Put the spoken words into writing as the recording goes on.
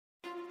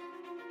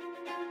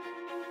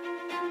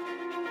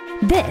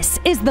This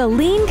is the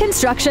Lean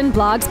Construction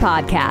Blogs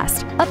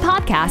Podcast, a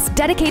podcast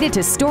dedicated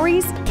to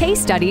stories,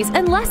 case studies,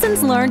 and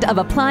lessons learned of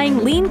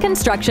applying lean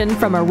construction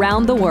from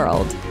around the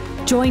world.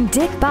 Join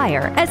Dick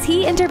Beyer as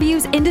he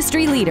interviews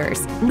industry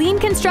leaders, lean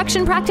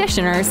construction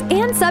practitioners,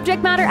 and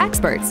subject matter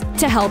experts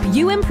to help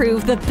you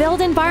improve the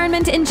build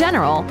environment in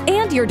general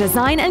and your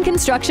design and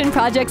construction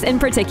projects in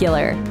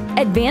particular.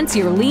 Advance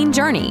your lean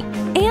journey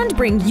and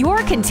bring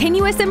your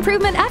continuous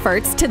improvement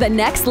efforts to the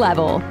next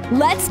level.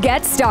 Let's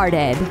get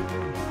started.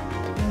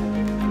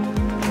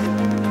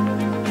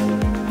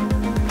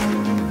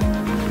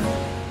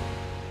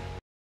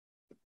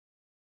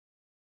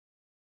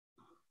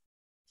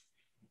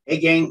 Hey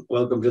gang,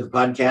 welcome to the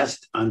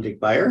podcast. I'm Dick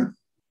Beyer.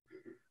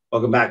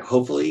 Welcome back.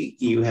 Hopefully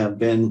you have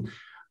been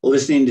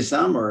listening to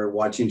some or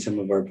watching some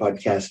of our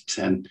podcasts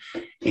and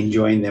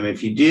enjoying them.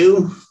 If you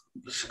do,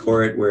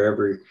 score it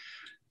wherever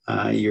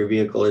your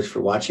vehicle is for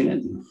watching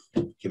it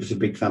and give us a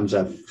big thumbs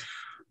up.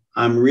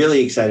 I'm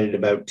really excited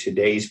about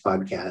today's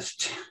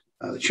podcast.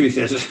 The truth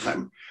is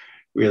I'm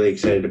really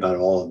excited about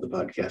all of the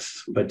podcasts,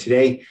 but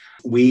today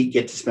we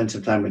get to spend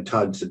some time with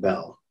Todd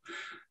Zabelle.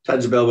 Todd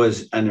Zabelle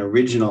was an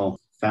original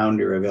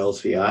founder of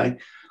LCI,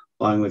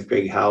 along with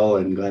Greg Howell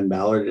and Glenn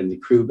Ballard and the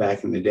crew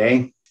back in the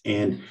day.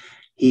 And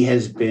he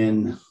has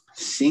been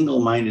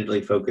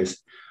single-mindedly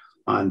focused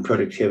on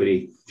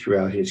productivity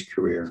throughout his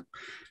career.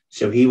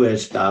 So he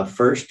was the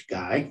first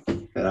guy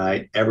that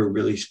I ever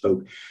really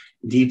spoke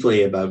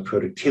deeply about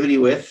productivity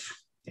with.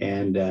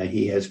 And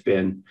he has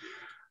been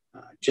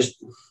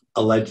just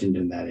a legend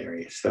in that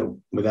area. So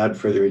without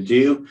further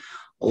ado,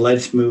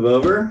 let's move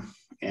over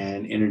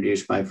and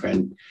introduce my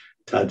friend,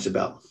 Todd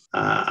Zabelle.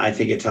 I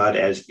think of Todd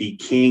as the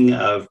king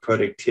of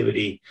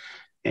productivity.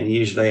 And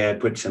usually I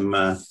put some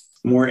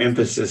more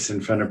emphasis in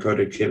front of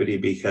productivity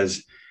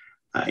because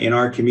in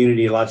our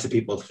community, lots of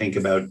people think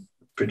about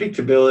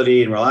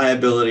predictability and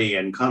reliability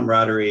and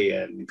camaraderie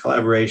and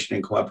collaboration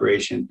and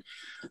cooperation.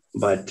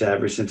 But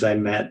ever since I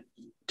met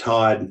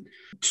Todd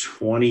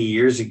 20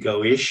 years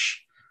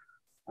ago-ish,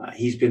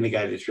 he's been the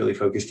guy that's really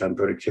focused on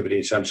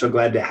productivity. So I'm so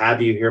glad to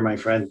have you here, my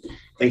friend.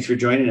 Thanks for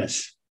joining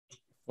us.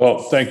 Well,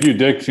 thank you,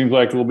 Dick. Seems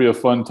like it'll be a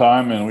fun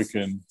time, and we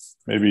can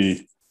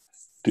maybe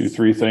do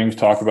three things,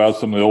 talk about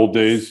some of the old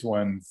days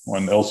when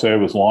LCA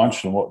was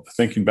launched and what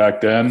thinking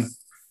back then,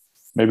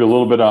 maybe a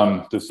little bit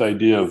on this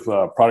idea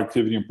of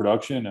productivity and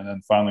production, and then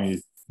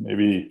finally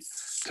maybe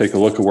take a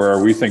look at where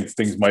we think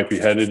things might be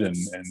headed and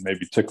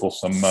maybe tickle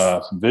some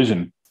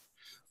vision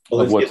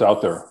of what's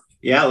out there.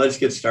 Yeah, let's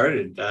get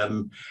started.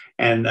 And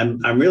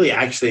I'm really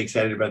actually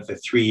excited about the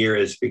 3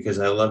 years because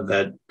I love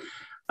that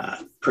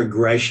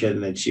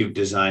progression that you've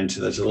designed.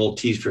 So that's a little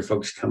tease for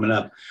folks coming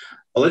up.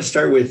 Well, let's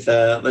start with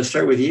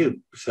you.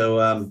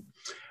 So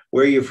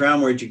where are you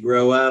from? Where'd you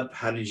grow up?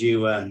 How did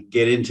you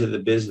get into the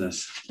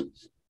business?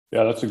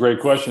 Yeah, that's a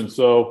great question.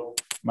 So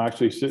I'm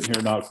actually sitting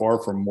here not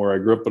far from where I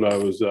grew up, but I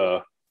was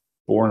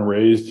born and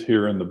raised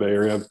here in the Bay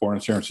Area, born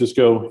in San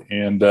Francisco.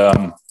 And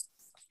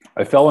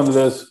I fell into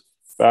this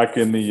back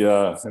in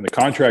the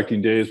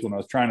contracting days when I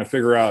was trying to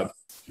figure out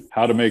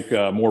how to make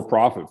more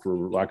profit, for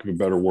lack of a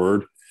better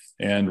word,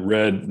 and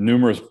read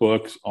numerous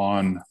books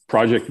on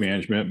project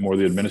management, more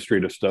the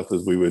administrative stuff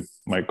as we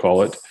might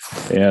call it,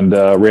 and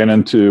ran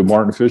into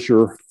Martin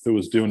Fisher, who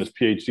was doing his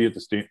PhD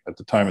at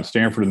the time at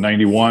Stanford in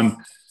 '91, out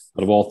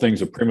of all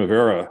things, a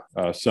Primavera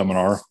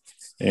seminar.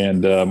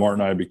 And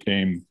Martin and I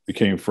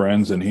became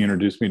friends, and he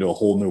introduced me to a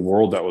whole new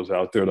world that was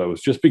out there that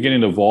was just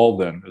beginning to evolve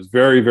then. It was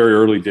very, very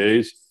early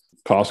days.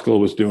 Costco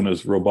was doing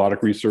his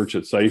robotic research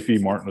at SciFi.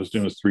 Martin was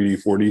doing his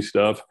 3D, 4D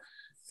stuff.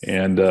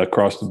 And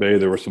across the Bay,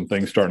 there were some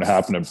things starting to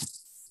happen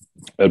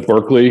at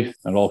Berkeley,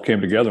 and it all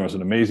came together. It was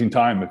an amazing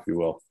time, if you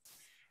will.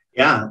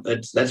 Yeah,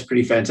 that's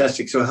pretty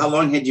fantastic. So how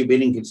long had you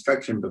been in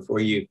construction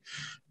before you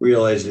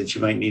realized that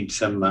you might need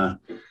some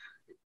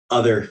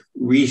other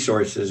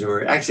resources?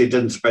 Or actually, it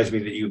doesn't surprise me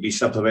that you would be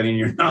supplementing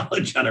your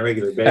knowledge on a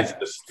regular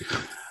basis.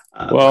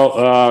 Well,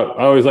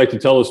 I always like to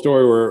tell a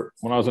story where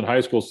when I was in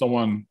high school,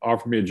 someone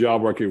offered me a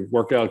job where I could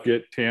work out,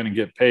 get tan, and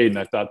get paid. And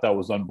I thought that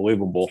was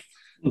unbelievable.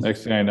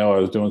 Next thing I know, I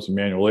was doing some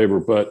manual labor.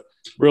 But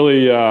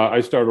really, I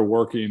started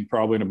working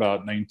probably in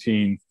about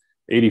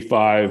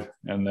 1985.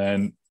 And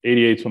then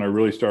 88 is when I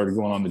really started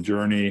going on the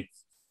journey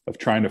of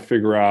trying to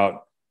figure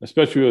out,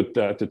 especially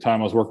at the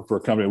time I was working for a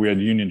company, we had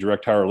union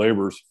direct hire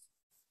laborers,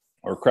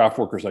 or craft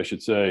workers, I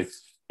should say.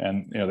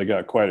 And they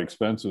got quite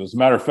expensive. As a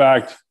matter of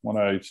fact, when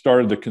I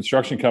started the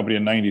construction company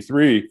in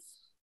 93,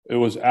 it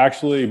was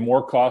actually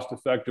more cost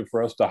effective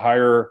for us to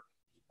hire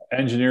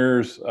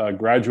engineers,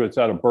 graduates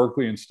out of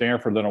Berkeley and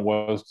Stanford than it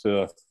was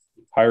to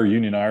hire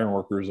union iron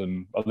workers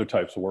and other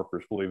types of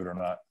workers, believe it or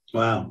not.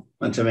 Wow,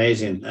 that's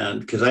amazing.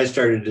 Because I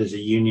started as a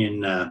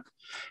union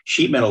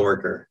sheet metal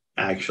worker,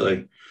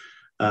 actually,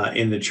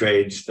 in the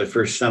trades the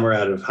first summer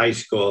out of high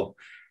school.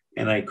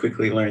 And I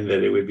quickly learned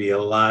that it would be a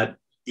lot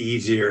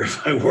easier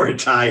if I wore a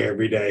tie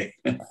every day.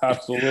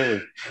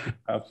 Absolutely.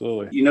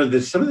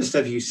 Some of the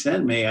stuff you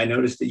sent me, I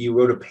noticed that you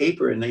wrote a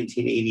paper in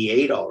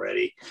 1988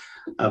 already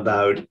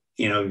about,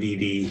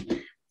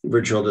 VD,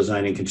 virtual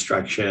design and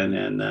construction,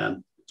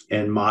 and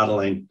and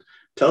modeling.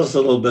 Tell us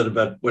a little bit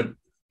about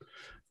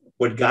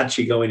what got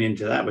you going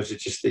into that. Was it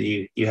just that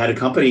you had a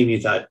company and you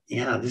thought,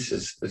 yeah,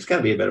 there's got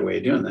to be a better way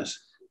of doing this?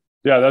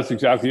 Yeah, that's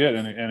exactly it.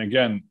 And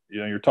again,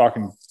 you're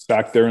talking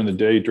back there in the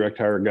day, direct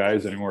hire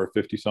guys anywhere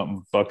 50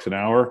 something bucks an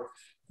hour.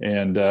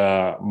 And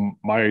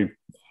I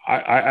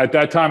at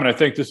that time, and I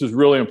think this is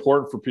really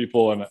important for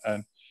people. And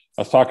I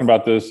was talking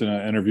about this in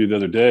an interview the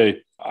other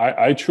day.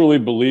 I truly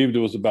believed it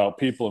was about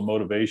people and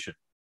motivation.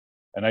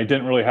 And I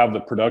didn't really have the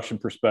production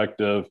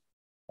perspective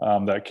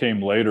that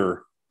came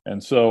later.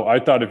 And so I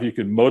thought if you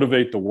could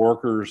motivate the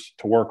workers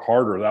to work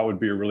harder, that would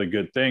be a really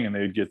good thing. And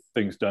they'd get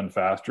things done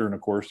faster. And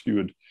of course, you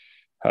would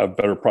have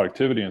better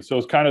productivity. And so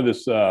it's kind of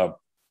this,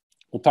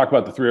 we'll talk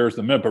about the 3 areas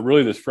in a minute, but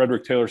really this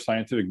Fredrick Taylor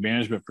scientific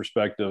management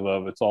perspective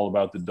of it's all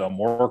about the dumb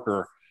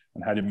worker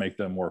and how do you make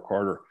them work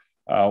harder.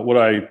 What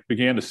I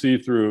began to see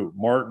through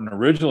Martin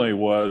originally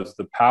was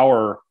the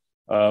power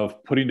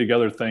of putting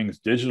together things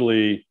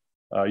digitally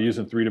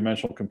using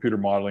 3-dimensional computer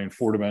modeling,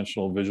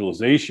 4-dimensional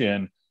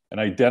visualization, and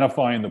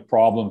identifying the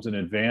problems in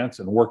advance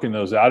and working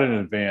those out in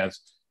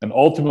advance, and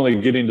ultimately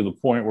getting to the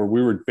point where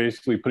we were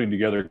basically putting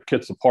together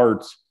kits of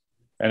parts.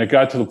 And it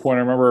got to the point,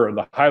 I remember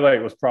the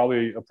highlight was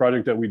probably a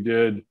project that we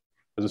did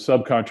as a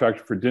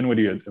subcontractor for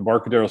Dinwiddie at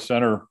Embarcadero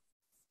Center.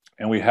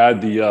 And we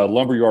had the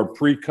lumberyard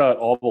pre-cut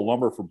all the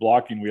lumber for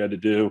blocking we had to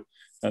do.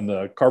 And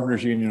the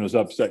Carpenters Union was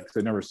upset because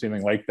they'd never seen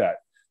anything like that.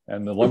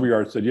 And the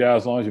lumberyard said, yeah,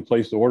 as long as you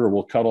place the order,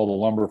 we'll cut all the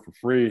lumber for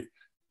free.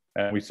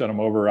 And we sent them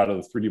over out of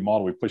the 3D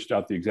model. We pushed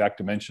out the exact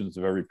dimensions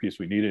of every piece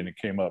we needed, and it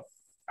came up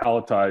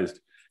palletized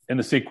in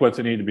the sequence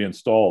that needed to be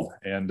installed.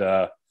 And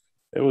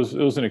it was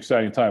an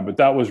exciting time, but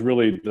that was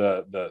really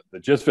the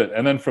gist of it.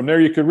 And then from there,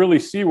 you could really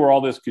see where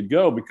all this could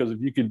go, because if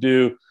you could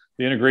do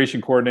the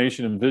integration,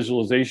 coordination, and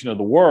visualization of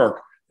the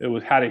work,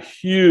 had a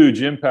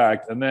huge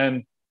impact. And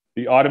then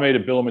the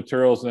automated bill of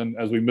materials. And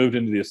as we moved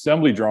into the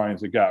assembly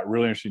drawings, it got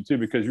really interesting too,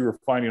 because you were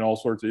finding all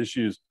sorts of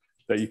issues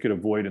that you could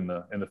avoid in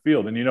the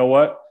field. And you know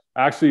what?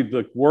 Actually,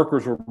 the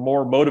workers were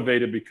more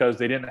motivated because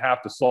they didn't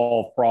have to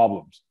solve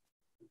problems,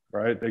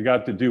 right? They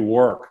got to do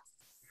work,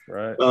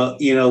 right? Well,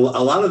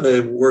 a lot of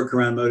the work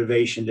around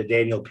motivation, the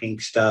Daniel Pink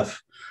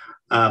stuff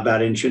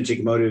about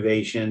intrinsic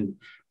motivation,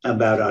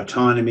 about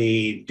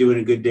autonomy, doing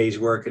a good day's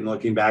work and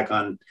looking back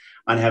on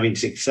having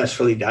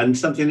successfully done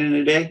something in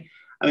a day.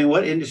 I mean,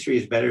 what industry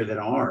is better than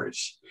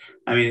ours?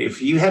 I mean,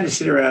 if you had to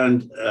sit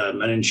around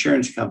an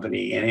insurance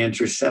company and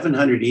answer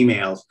 700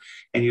 emails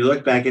and you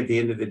look back at the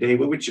end of the day,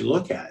 what would you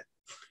look at?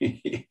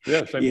 Yeah,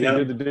 same thing you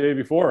did the day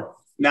before.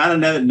 Not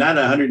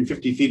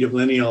 150 feet of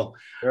lineal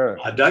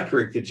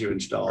ductwork that you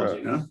installed,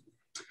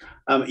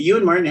 You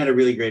and Martin had a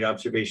really great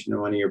observation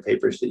in one of your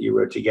papers that you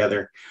wrote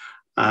together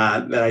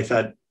that I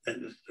thought,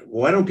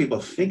 why don't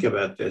people think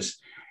about this?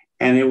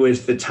 And it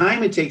was the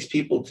time it takes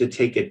people to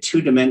take a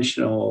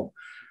 2-dimensional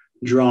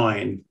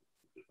drawing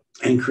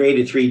and create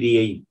a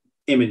 3D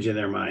image in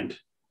their mind.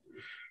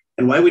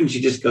 And why wouldn't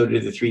you just go to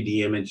the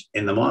 3D image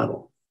in the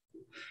model?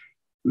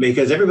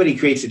 Because everybody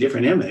creates a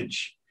different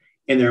image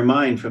in their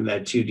mind from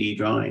that 2D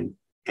drawing.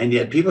 And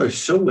yet people are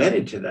so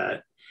wedded to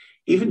that.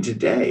 Even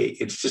today,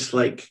 it's just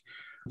like,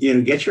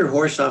 get your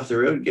horse off the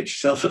road, get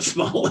yourself a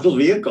small little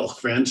vehicle,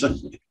 friends.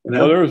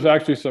 Well, there was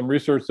actually some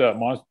research that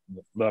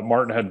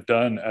Martin had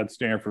done at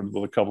Stanford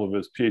with a couple of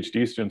his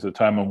PhD students at the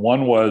time. And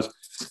one was,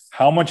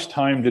 how much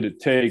time did it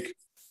take,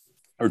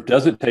 or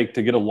does it take,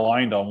 to get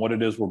aligned on what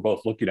it is we're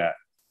both looking at?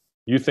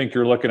 You think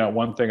you're looking at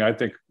one thing, I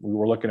think we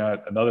were looking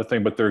at another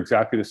thing, but they're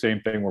exactly the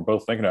same thing we're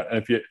both thinking about.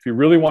 And if you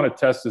really want to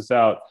test this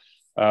out,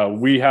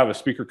 we have a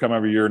speaker come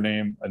every year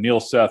named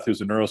Neil Seth,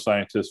 who's a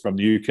neuroscientist from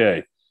the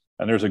UK.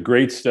 And there's a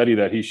great study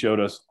that he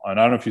showed us, and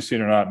I don't know if you've seen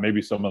it or not,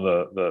 maybe some of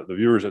the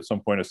viewers at some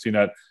point have seen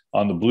that,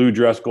 on the blue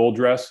dress, gold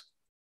dress.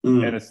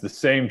 And it's the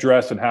same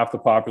dress, and half the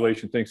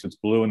population thinks it's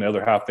blue and the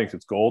other half thinks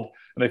it's gold.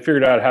 And they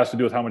figured out it has to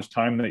do with how much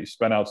time that you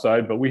spend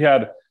outside. But we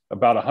had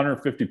about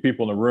 150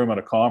 people in the room at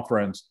a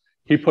conference.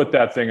 He put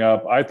that thing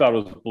up. I thought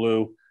it was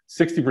blue.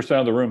 60%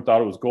 of the room thought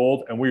it was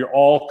gold. And we were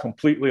all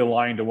completely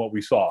aligned in what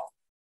we saw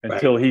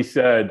until he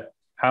said,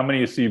 how many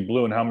you see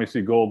blue and how many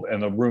see gold? And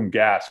the room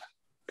gasped,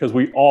 because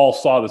we all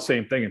saw the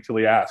same thing until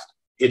he asked.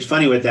 It's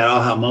funny what that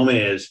aha moment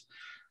is,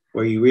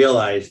 where you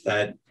realize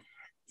that,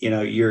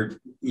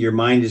 your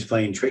mind is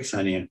playing tricks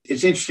on you.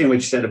 It's interesting what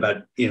you said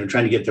about,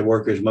 trying to get the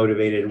workers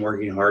motivated and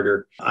working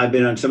harder. I've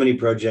been on so many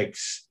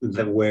projects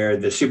where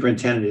the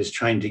superintendent is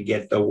trying to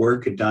get the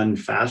work done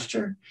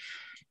faster.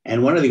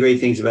 And one of the great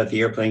things about the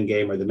airplane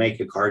game, or the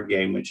make a card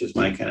game, which is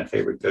my kind of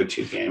favorite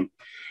go-to game,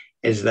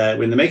 is that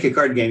when the make a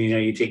card game,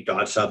 you take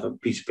dots off a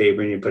piece of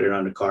paper and you put it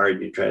on a card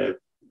and you try to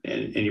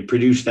and you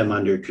produce them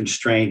under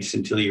constraints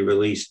until you're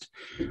released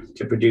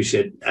to produce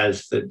it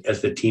as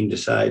the team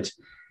decides.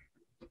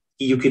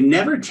 You can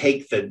never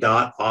take the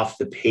dot off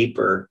the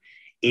paper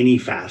any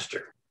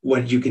faster.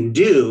 What you can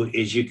do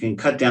is you can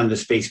cut down the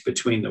space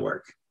between the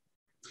work.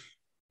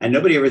 And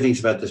nobody ever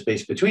thinks about the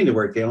space between the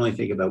work. They only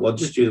think about, well,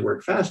 just do the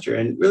work faster.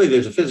 And really,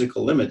 there's a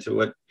physical limit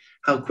to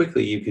how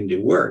quickly you can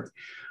do work.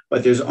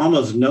 but there's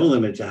almost no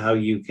limit to how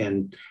you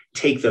can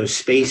take those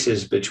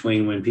spaces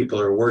between when people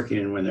are working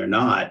and when they're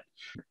not.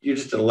 You're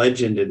just a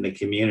legend in the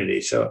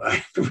community. So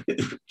I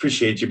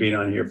appreciate you being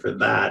on here for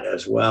that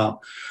as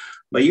well.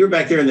 But you were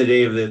back there in the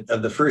day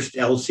of the first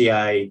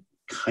LCI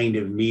kind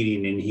of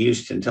meeting in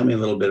Houston. Tell me a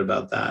little bit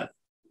about that.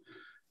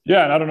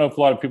 Yeah, and I don't know if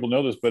a lot of people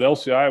know this, but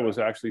LCI was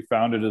actually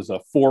founded as a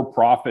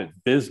for-profit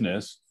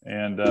business,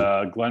 and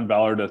Glenn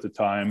Ballard at the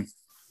time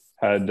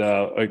had,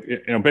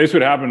 basically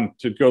what happened,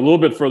 to go a little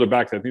bit further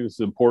back, I think this is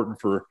important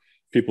for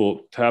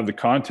people to have the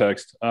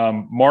context.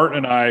 Martin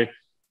and I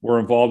were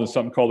involved in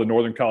something called the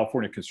Northern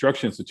California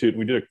Construction Institute.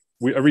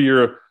 Every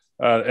year,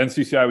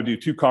 NCCI would do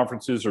 2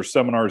 conferences or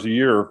seminars a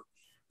year,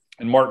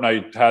 and Martin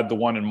and I had the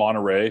one in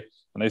Monterey.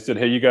 And they said,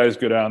 hey, you guys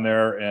go down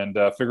there and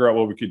figure out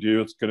what we could do.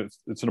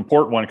 It's an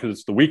important one because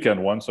it's the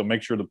weekend one, so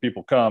make sure the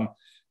people come.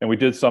 And we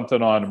did something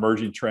on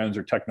emerging trends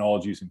or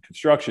technologies in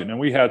construction. And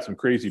we had some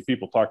crazy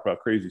people talk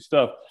about crazy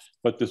stuff.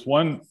 But this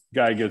one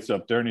guy gets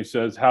up there and he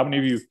says, how many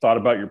of you thought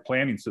about your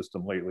planning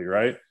system lately,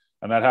 right?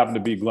 And that happened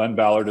to be Glenn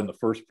Ballard in the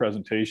first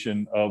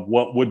presentation of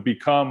what would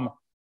become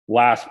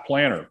Last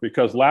Planner,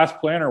 because Last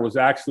Planner was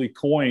actually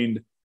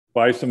coined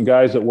by some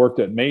guys that worked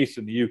at Mace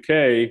in the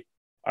UK.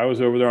 I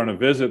was over there on a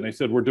visit and they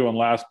said, we're doing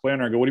Last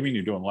Planner. I go, what do you mean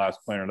you're doing Last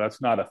Planner?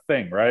 That's not a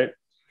thing, right?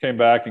 Came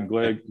back and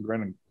Greg and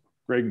Glenn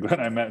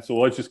and I met. So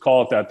let's just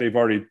call it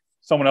that.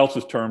 Someone else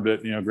has termed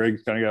it,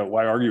 Greg's kind of got,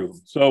 why argue with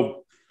them?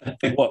 So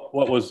what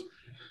was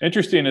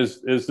interesting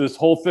is this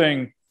whole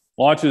thing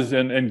launches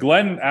and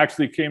Glenn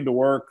actually came to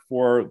work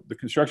for the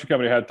construction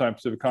company I had time,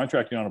 Pacific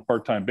Contracting, on a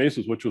part-time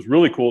basis, which was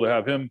really cool to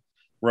have him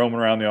roaming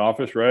around the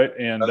office, right?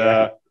 And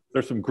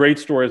there's some great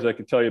stories I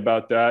could tell you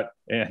about that,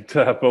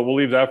 but we'll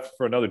leave that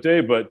for another day.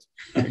 But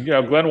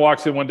Glenn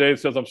walks in one day and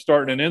says, "I'm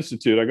starting an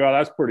institute." I go, "Oh,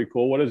 that's pretty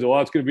cool. What is it?" "Well,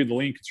 it's going to be the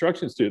Lean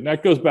Construction Institute." And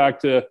that goes back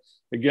to,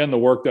 again, the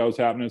work that was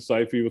happening in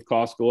SIFI with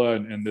Koskela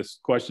and this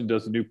question: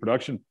 does the new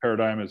production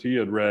paradigm, as he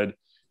had read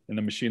in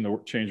the Machine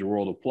That Changed the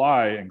World,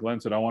 apply? And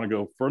Glenn said, "I want to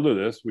go further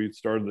this." We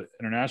started the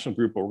international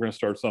group, but we're going to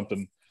start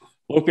something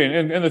locally.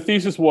 And the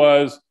thesis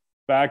was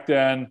back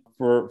then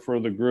for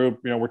the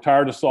group, we're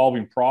tired of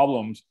solving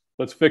problems.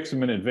 Let's fix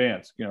them in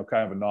advance,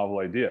 kind of a novel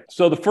idea.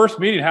 So the first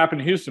meeting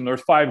happened in Houston. There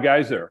was 5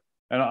 guys there.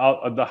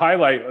 And the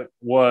highlight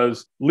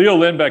was Leo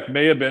Lindbeck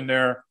may have been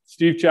there.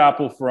 Steve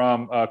Chappell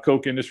from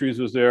Koch Industries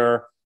was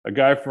there. A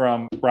guy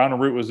from Brown &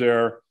 Root was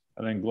there.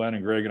 And then Glenn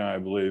and Greg and I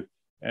believe.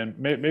 And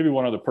maybe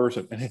one other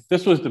person. And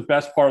this was the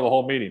best part of the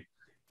whole meeting.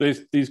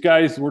 These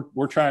guys,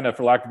 we're trying to,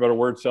 for lack of a better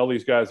word, sell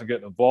these guys and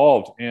get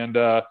involved. And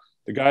the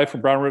guy from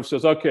Brown & Root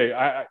says,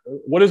 "Okay,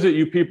 what is it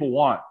you people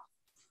want?"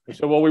 I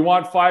said, "Well, we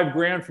want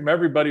 $5,000 from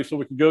everybody so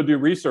we can go do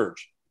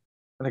research."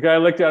 And the guy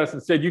looked at us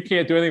and said, "You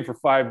can't do anything for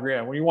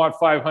 $5,000. When you want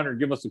 500,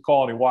 give us a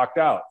call." And he walked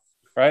out.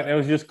 Right. And it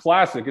was just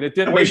classic. And it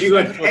didn't make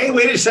sense. Hey,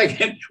 wait a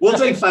second. We'll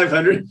take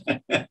 500.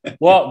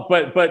 Well,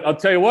 but I'll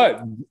tell you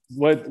what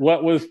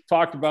was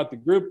talked about the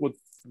group with,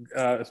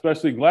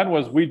 especially Glenn,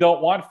 was we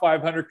don't want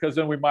 500 because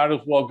then we might as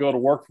well go to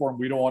work for them.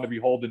 We don't want to be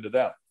holding to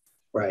them.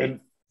 Right.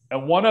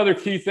 And one other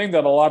key thing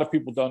that a lot of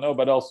people don't know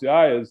about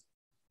LCI is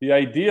the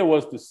idea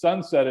was to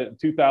sunset it in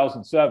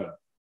 2007.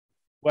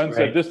 Glenn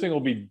said, "This thing will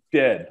be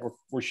dead.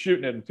 We're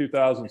shooting it in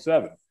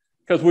 2007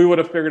 because we would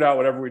have figured out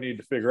whatever we need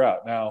to figure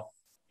out." Now,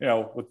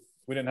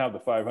 we didn't have the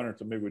 500,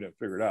 so maybe we didn't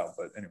figure it out.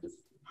 But anyways.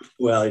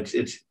 Well,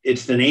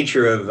 it's the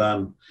nature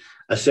of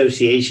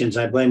associations.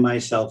 I blame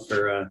myself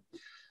for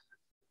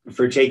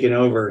taking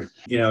over,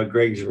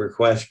 Greg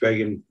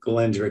and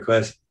Glenn's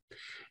request,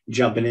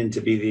 jumping in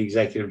to be the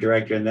executive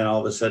director. And then all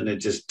of a sudden it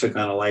just took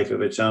on a life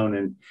of its own.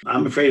 And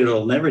I'm afraid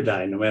it'll never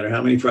die, no matter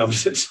how many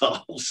problems it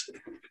solves.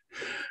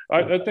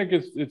 I think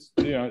it's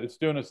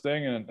doing its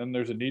thing, and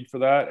there's a need for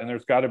that. And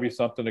there's got to be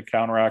something to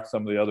counteract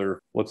some of the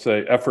other, let's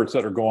say, efforts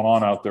that are going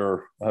on out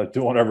there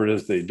doing whatever it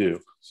is they do.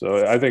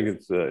 So I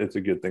think it's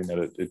a good thing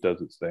that it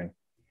does its thing.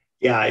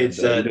 Yeah, you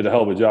did a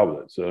hell of a job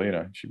with it. So,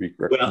 you should be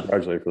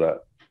congratulated for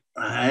that.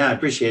 I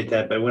appreciate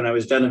that. But when I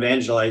was done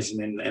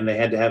evangelizing and they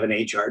had to have an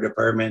HR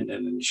department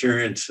and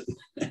insurance,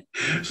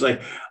 it's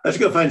like, let's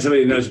go find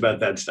somebody who knows about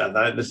that stuff.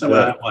 That's not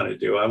what I want to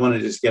do. I want to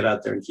just get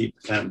out there and keep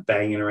kind of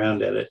banging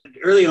around at it.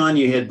 Early on,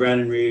 you had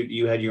Brown & Root,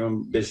 you had your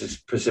own business,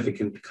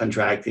 Pacific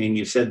Contracting.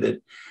 You said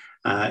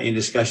that in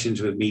discussions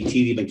with me,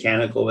 TD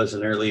Mechanical was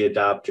an early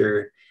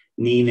adopter.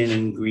 Neenan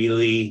and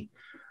Greeley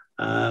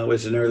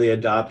was an early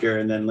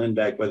adopter. And then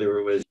Lindbeck, whether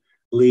it was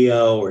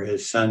Leo or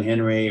his son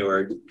Henry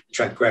or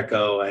Chuck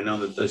Greco, I know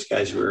that those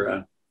guys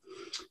were,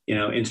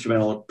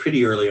 instrumental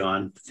pretty early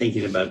on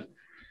thinking about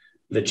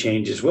the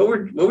changes.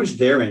 What was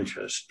their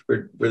interest?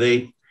 Were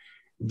they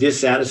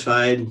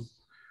dissatisfied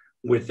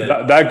with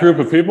that group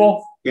of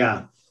people?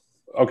 Yeah.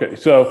 Okay,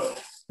 so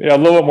a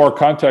little bit more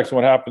context on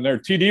what happened there.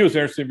 TD was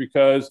interesting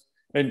because,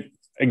 and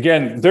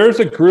again, there's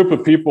a group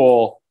of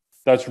people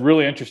that's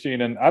really interesting,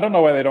 and I don't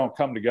know why they don't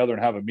come together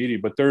and have a meeting,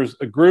 but there's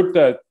a group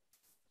that.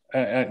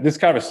 And this is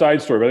kind of a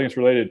side story, but I think it's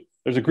related.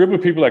 There's a group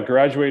of people that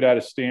graduate out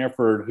of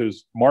Stanford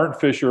who's Martin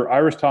Fisher,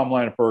 Iris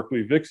Tomline at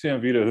Berkeley, Vic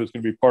Sanvita, who's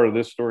going to be part of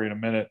this story in a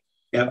minute,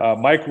 yep.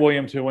 Mike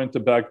Williams, who went to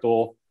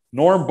Bechtel,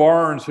 Norm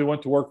Barnes, who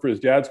went to work for his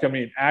dad's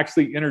company, and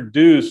actually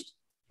introduced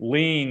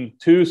Lean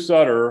to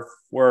Sutter,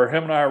 where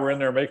him and I were in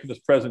there making this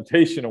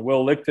presentation, and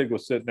Will Lichtig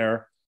was sitting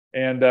there,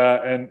 and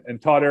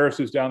Todd Harris,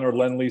 who's down there at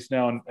Lend Lease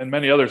now, and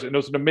many others. And it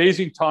was an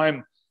amazing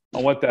time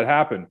on what that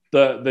happened.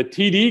 The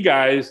TD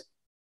guys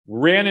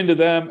ran into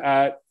them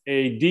at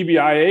a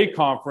DBIA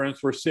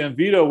conference where Sam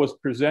Vito was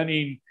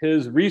presenting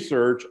his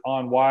research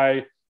on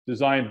why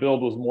design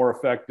build was more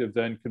effective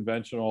than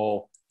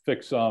conventional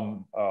fix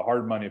sum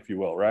hard money, if you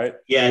will, right?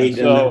 Yeah, he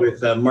did that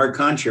with Mark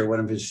Concher,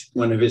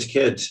 one of his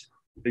kids.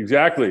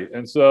 Exactly.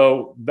 And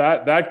so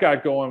that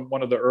got going,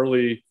 one of the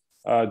early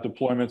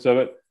deployments of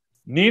it.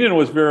 Neenan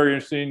was very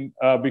interesting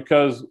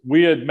because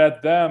we had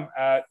met them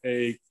at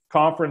a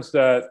conference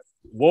that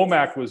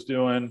Womack was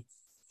doing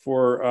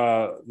for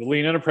the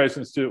Lean Enterprise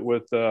Institute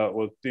with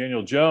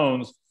Daniel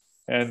Jones.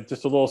 And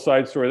just a little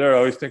side story there, I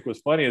always think was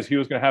funny, is he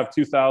was going to have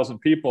 2,000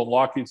 people, and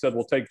Lockheed said,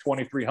 we'll take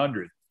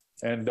 2,300.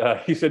 And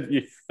he said,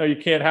 no, you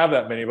can't have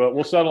that many, but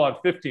we'll settle on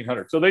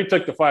 1,500. So they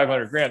took the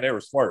 500 grand. They were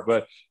smart.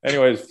 But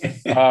anyways,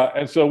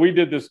 and so we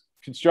did this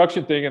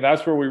construction thing, and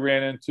that's where we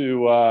ran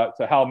into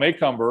to Hal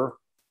Maycumber,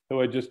 who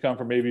had just come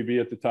from ABB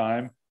at the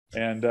time.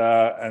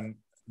 And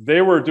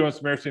they were doing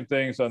some interesting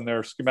things on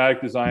their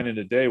schematic design in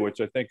a day, which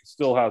I think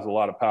still has a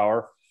lot of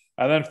power.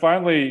 And then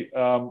finally,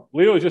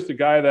 Leo is just a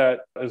guy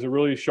that is a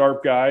really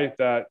sharp guy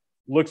that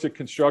looks at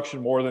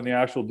construction more than the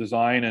actual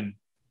design and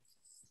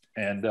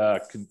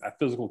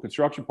physical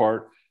construction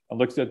part, and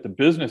looks at the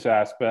business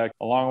aspect,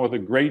 along with a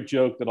great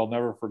joke that I'll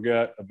never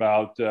forget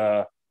about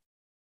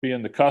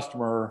being the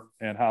customer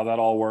and how that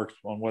all works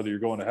on whether you're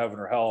going to heaven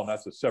or hell. And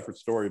that's a separate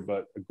story,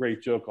 but a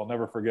great joke I'll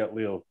never forget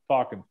Leo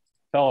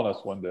telling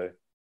us one day.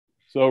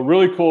 So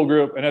really cool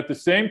group. And at the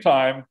same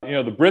time,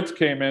 the Brits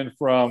came in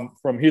from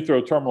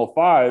Heathrow Terminal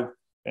 5,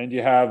 and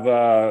you have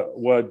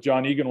what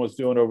John Egan was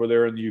doing over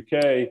there in the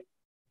UK.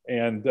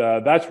 And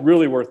that's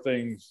really where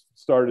things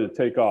started to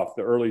take off.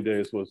 The early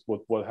days was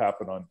what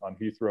happened on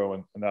Heathrow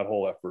and that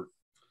whole effort.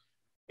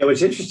 Yeah,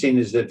 what's interesting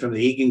is that from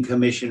the Egan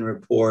Commission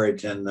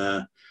report and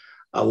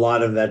a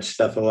lot of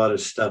stuff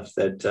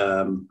that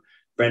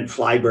Brent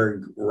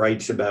Flyberg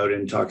writes about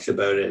and talks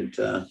about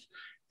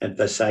at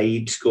the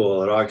Said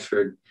School at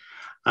Oxford.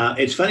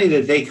 It's funny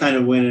that they kind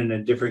of went in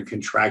a different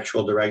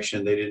contractual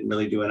direction. They didn't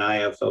really do an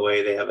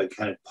IFOA. They have a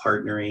kind of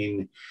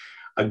partnering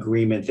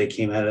agreement that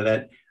came out of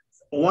that.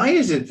 Why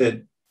is it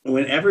that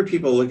whenever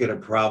people look at a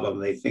problem,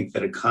 they think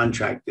that a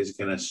contract is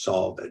going to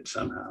solve it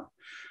somehow?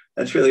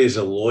 That's really, as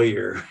a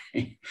lawyer,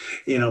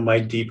 my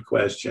deep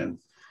question.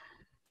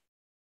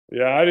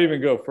 Yeah, I'd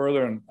even go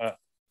further. And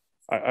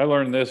I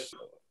learned this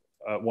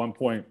at one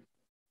point.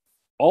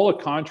 All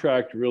a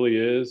contract really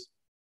is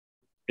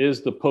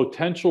the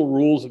potential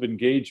rules of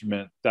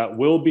engagement that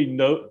will be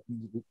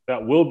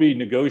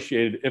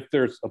negotiated if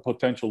there's a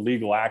potential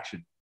legal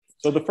action.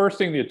 So the first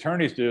thing the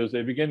attorneys do is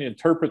they begin to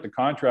interpret the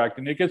contract,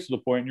 and it gets to the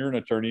point, and you're an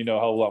attorney, you know a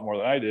hell of a lot more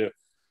than I do.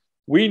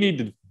 We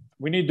need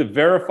to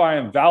verify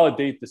and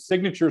validate the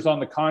signatures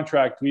on the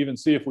contract to even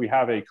see if we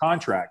have a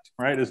contract,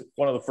 right? Is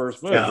one of the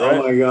first moves, yeah, right?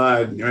 Oh my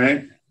God,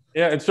 right?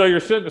 Yeah, and so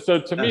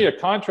so to me, a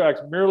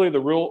contract's merely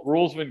the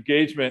rules of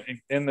engagement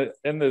in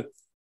the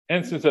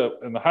instance of,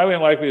 in the highly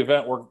unlikely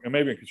event, and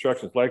maybe in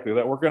construction it's likely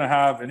that we're going to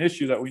have an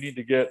issue that we need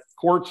to get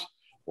courts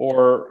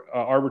or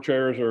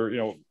arbitrators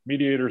or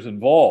mediators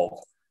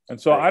involved. And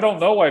so I don't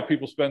know why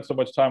people spend so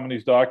much time on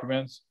these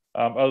documents,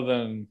 other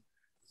than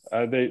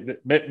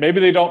maybe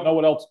they don't know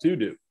what else to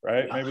do,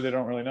 right? Maybe they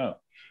don't really know.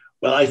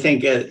 Well, I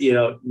think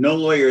no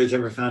lawyer has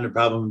ever found a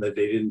problem that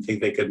they didn't think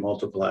they could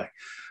multiply.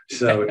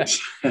 So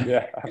it's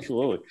yeah,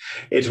 absolutely.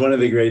 It's one of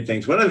the great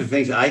things. One of the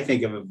things I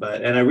think of,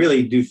 and I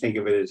really do think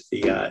of it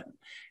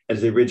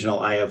as the original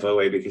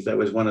IFOA, because that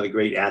was one of the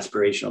great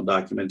aspirational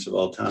documents of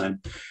all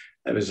time.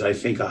 It was, I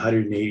think,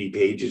 180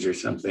 pages or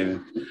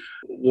something.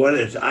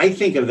 I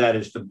think of that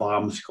as the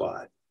bomb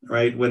squad,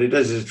 right? What it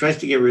does is it tries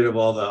to get rid of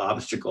all the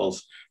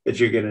obstacles that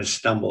you're going to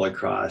stumble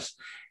across.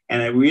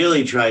 And it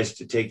really tries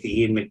to take the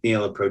Ian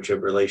McNeil approach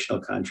of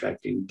relational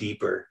contracting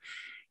deeper.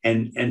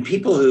 And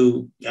people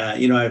who,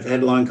 I've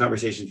had long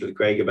conversations with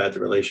Greg about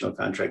the relational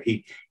contract.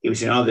 He was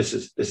saying, oh, this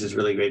is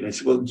really great. And I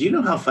said, well, do you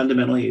know how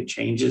fundamentally it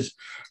changes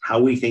how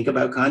we think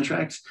about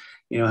contracts?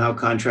 How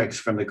contracts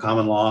from the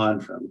common law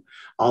and from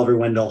Oliver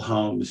Wendell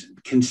Holmes,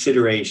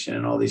 consideration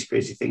and all these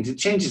crazy things, it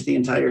changes the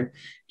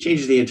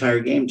entire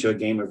game to a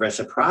game of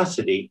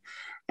reciprocity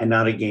and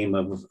not a game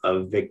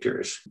of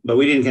victors. But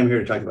we didn't come here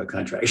to talk about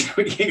contracts.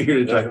 We came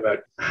here to talk about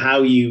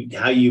how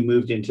you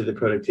moved into the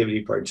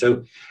productivity part.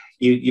 So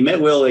you met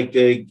Will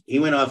Lichtig. He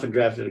went off and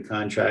drafted a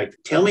contract.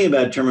 Tell me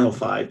about Terminal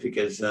 5,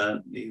 because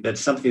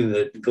that's something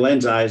that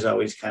Glenn's eyes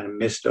always kind of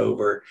missed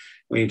over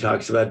when he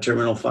talks about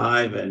Terminal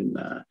 5 and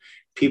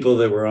people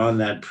that were on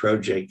that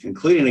project,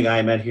 including a guy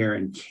I met here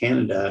in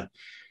Canada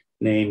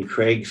named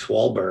Craig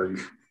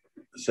Swalberg.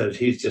 Says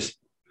he's just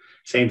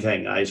same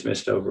thing, eyes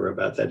missed over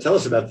about that. Tell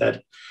us about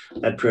that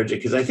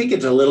project, because I think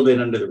it's a little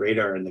bit under the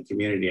radar in the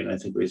community, and I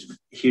think it was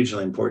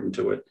hugely important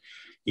to what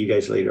you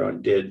guys later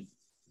on did.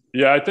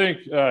 Yeah, I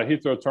think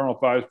Heathrow Terminal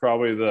 5 is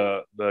probably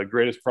the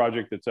greatest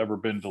project that's ever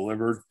been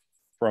delivered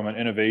from an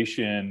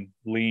innovation,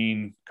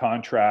 lean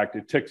contract.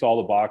 It ticks all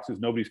the boxes.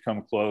 Nobody's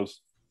come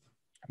close.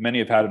 Many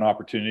have had an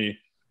opportunity.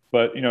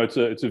 But,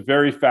 it's a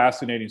very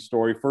fascinating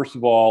story. First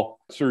of all,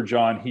 Sir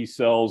John, he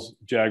sells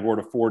Jaguar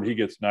to Ford. He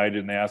gets knighted,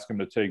 and they ask him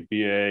to take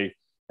BA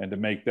and to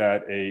make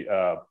that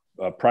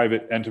a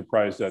private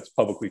enterprise that's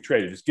publicly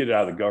traded. Just get it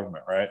out of the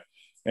government, right?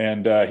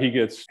 And he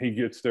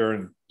gets there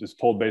and is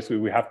told basically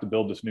we have to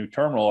build this new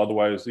terminal,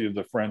 otherwise either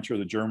the French or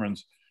the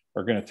Germans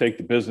are going to take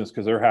the business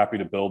because they're happy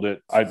to build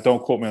it. I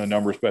don't quote me on the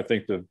numbers, but I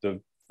think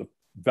the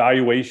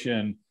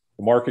valuation,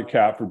 the market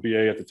cap for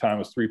BA at the time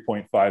was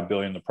 $3.5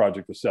 billion. The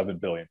project was $7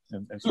 billion.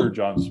 And Sir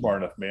John's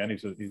smart enough, man.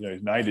 He's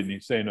knighted, and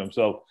he's saying to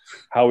himself,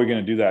 "How are we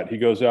going to do that?" He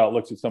goes out,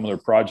 looks at some of their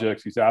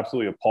projects. He's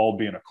absolutely appalled,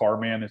 being a car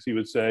man, as he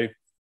would say.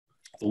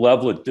 The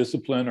level of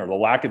discipline, or the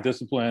lack of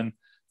discipline,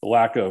 the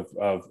lack of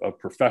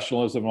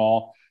professionalism and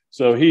all.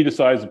 So he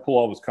decides to pull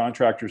all of his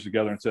contractors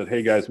together and said,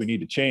 "Hey guys, we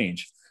need to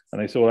change."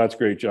 And they said, "Well, that's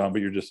great, John,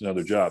 but you're just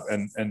another job."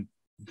 And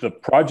the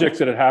projects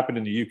that had happened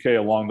in the UK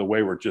along the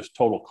way were just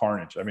total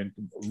carnage. I mean,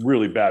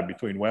 really bad,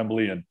 between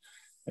Wembley and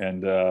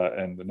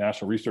the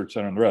National Research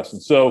Center and the rest.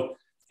 And so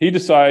he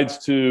decides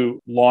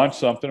to launch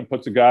something and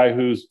puts a guy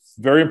who's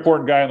a very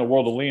important guy in the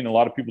world of lean. A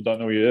lot of people don't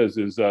know who he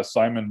is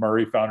Simon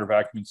Murray, founder of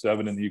Acumen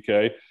 7 in the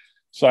UK.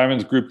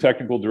 Simon's group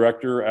technical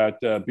director at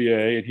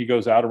BAA, and he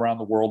goes out around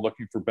the world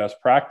looking for best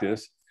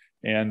practice.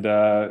 And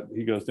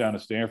he goes down to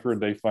Stanford.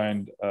 They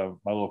find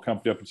my little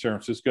company up in San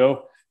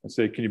Francisco and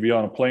say, "Can you be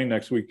on a plane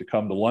next week to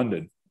come to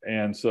London?"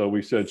 And so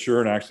we said, sure.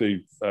 And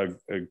actually,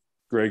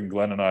 Greg and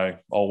Glenn and I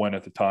all went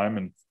at the time,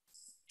 and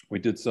we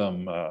did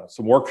some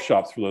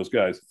workshops for those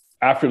guys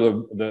after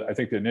I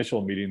think the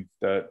initial meeting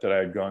that I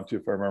had gone to,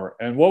 if I remember.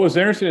 And what was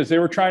interesting is they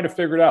were trying to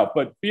figure it out.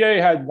 But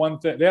BA had one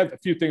thing. They had a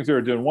few things they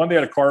were doing. One, they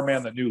had a car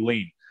man that knew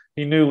lean.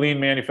 He knew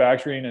lean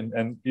manufacturing,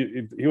 and he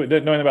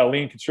didn't know anything about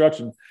lean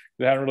construction.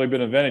 It hadn't really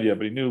been invented yet,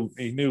 but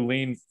he knew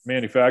lean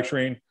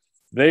manufacturing.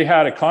 They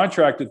had a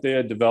contract that they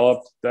had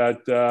developed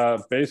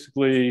that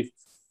basically,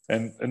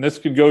 and this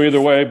could go either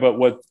way, but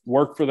what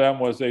worked for them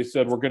was they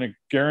said, "We're going to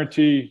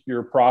guarantee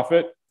your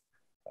profit."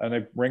 And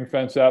they ring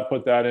fence that,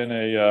 put that in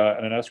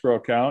an escrow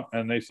account.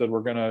 And they said,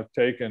 "We're going to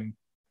take and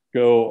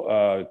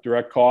go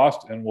direct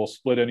cost, and we'll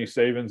split any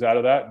savings out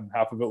of that, and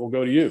half of it will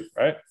go to you,"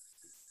 right?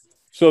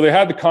 So they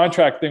had the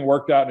contract thing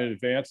worked out in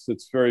advance.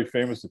 It's very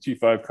famous, the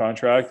T5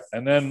 contract.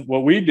 And then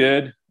what we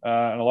did,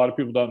 and a lot of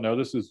people don't know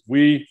this, is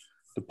we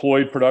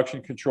deployed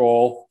production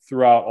control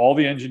throughout all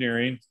the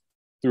engineering,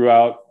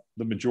 throughout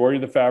the majority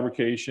of the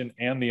fabrication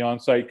and the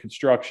on-site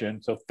construction.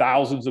 So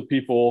thousands of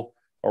people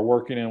are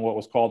working in what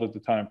was called at the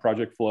time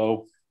Project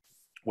Flow,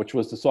 which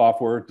was the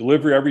software.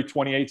 Delivery every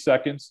 28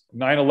 seconds,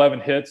 9/11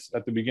 hits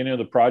at the beginning of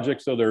the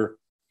project. So they're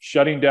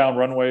shutting down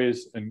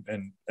runways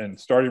and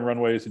starting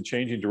runways and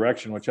changing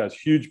direction, which has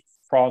huge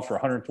problems for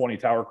 120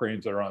 tower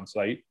cranes that are on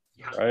site,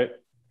 right?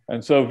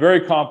 And so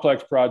very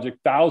complex project,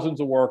 thousands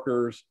of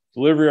workers,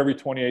 delivery every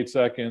 28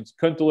 seconds,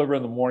 couldn't deliver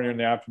in the morning or in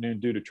the afternoon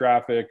due to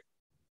traffic.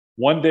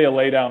 1 day of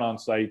laydown on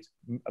site,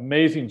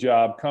 amazing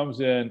job,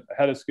 comes in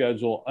ahead of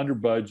schedule, under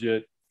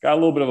budget, got a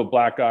little bit of a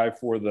black eye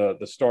for the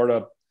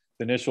startup,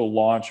 the initial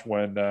launch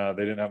when they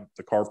didn't have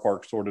the car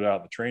park sorted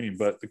out, the training,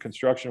 but the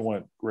construction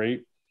went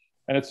great.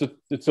 And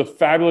it's a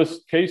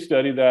fabulous case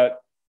study, that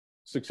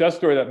success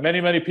story that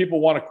many people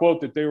want to quote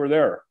that they were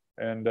there.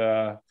 And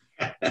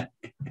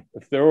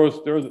if there was,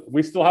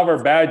 we still have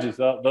our badges,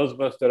 those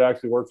of us that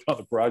actually worked on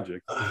the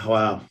project.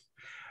 Wow.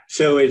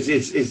 So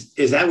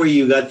is that where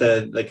you got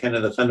the kind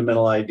of the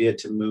fundamental idea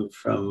to move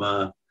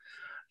from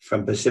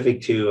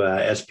Pacific to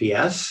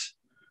SPS?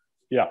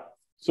 Yeah.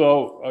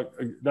 So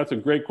that's a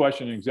great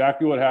question.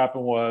 Exactly what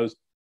happened was,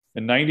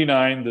 in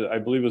 '99, I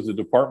believe it was the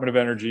Department of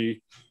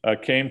Energy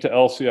came to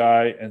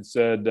LCI and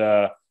said,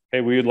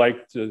 "Hey, we would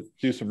like to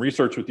do some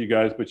research with you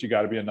guys, but you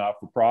got to be a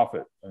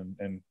not-for-profit."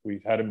 And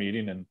we had a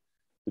meeting, and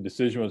the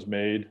decision was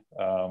made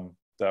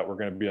that we're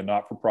going to be a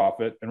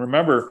not-for-profit. And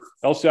remember,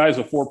 LCI is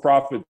a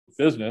for-profit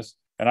business,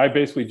 and I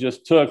basically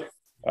just took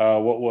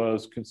what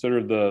was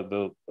considered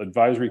the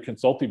advisory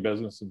consulting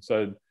business and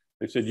said,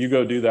 they said, "You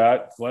go do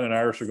that. Glenn and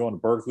Irish are going to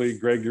Berkeley.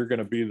 Greg, you're going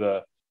to be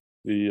the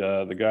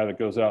guy that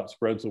goes out and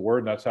spreads the word."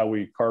 And that's how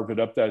we carved it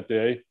up that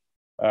day.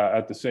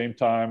 At the same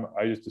time,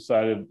 I just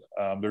decided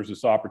there's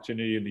this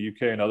opportunity in the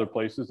UK and other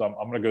places. I'm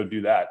going to go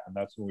do that. And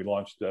that's when we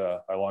launched,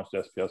 I launched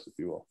SPS, if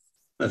you will.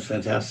 That's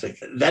fantastic.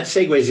 That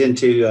segues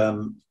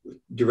into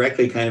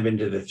directly kind of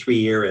into the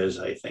 3 eras,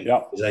 I think.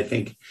 Yeah. Because I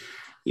think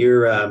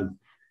your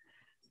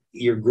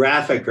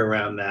graphic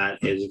around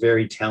that is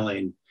very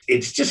telling.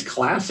 It's just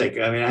classic.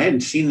 I mean, I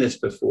hadn't seen this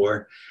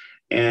before.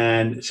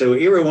 And so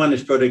era one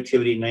is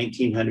productivity,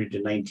 1900 to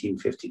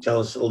 1950. Tell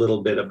us a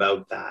little bit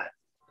about that.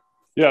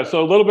 Yeah,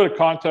 so a little bit of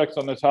context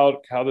on this,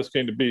 how this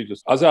came to be.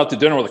 I was out to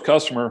dinner with a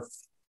customer,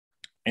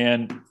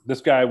 and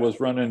this guy was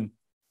running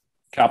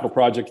capital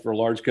projects for a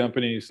large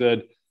company. He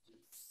said,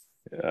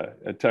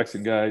 a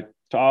Texan guy,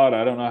 "Todd,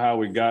 I don't know how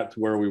we got to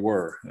where we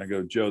were." And I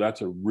go, "Joe,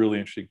 that's a really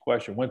interesting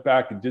question." Went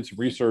back and did some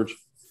research.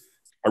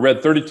 I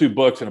read 32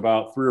 books in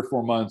about 3 or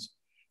 4 months.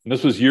 And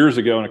this was years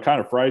ago, and it kind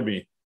of fried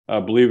me,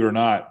 believe it or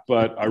not.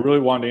 But I really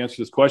wanted to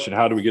answer this question: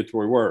 how do we get to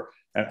where we were?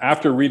 And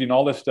after reading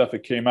all this stuff,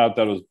 it came out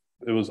that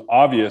it was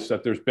obvious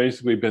that there's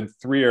basically been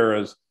 3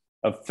 eras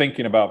of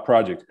thinking about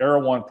projects. Era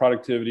 1,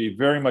 productivity,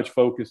 very much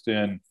focused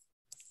in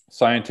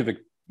scientific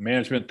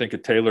management. Think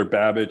of Taylor,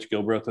 Babbage,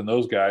 Gilbreth, and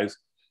those guys.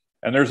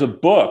 And there's a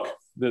book.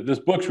 This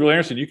book's really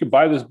interesting. You can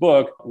buy this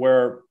book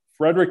where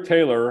Fredrick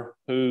Taylor,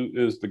 who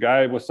is the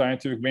guy with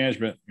scientific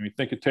management, when you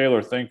think of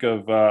Taylor, think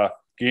of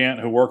Gant,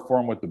 who worked for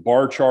him with the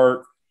bar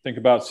chart. Think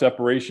about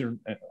separation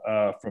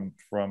from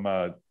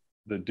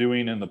the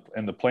doing and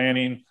the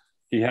planning.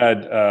 He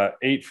had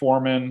 8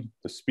 foremen,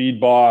 the speed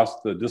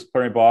boss, the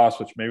disciplinary boss,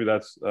 which maybe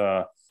that's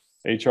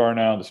HR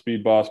now, the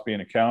speed boss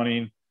being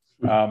accounting.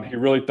 He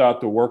really thought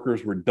the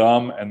workers were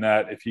dumb, and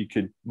that if he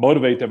could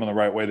motivate them in the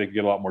right way, they could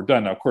get a lot more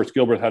done. Now, of course,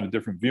 Gilbreth had a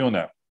different view on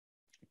that.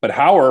 But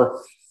Hauer,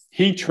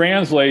 he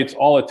translates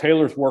all of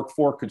Taylor's work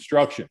for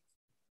construction,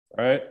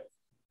 right?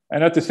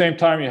 And at the same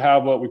time, you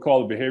have what we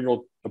call the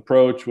behavioral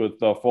approach with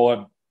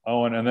Follett,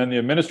 Owen, and then the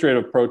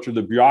administrative approach, or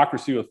the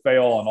bureaucracy with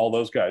Fayol and all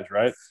those guys,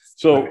 right?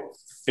 So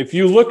if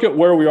you look at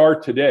where we are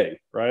today,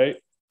 right,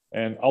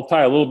 and I'll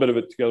tie a little bit of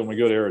it together when we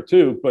go to era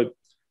 2, but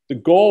the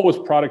goal was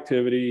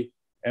productivity,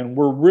 and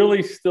we're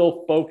really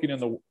still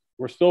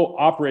we're still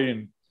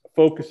operating,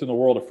 focused in the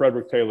world of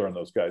Fredrick Taylor and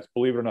those guys,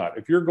 believe it or not.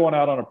 If you're going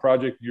out on a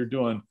project, you're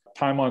doing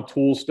time on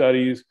tool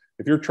studies,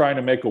 if you're trying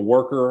to make a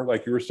worker,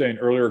 like you were saying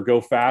earlier,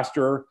 go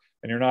faster,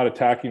 and you're not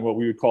attacking what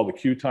we would call the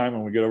queue time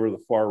when we get over to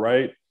the far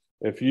right,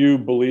 if you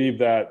believe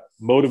that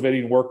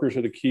motivating workers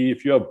are the key,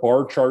 if you have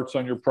bar charts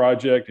on your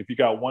project, if you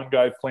got one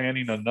guy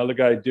planning, another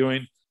guy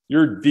doing,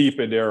 you're deep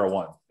into era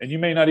 1, and you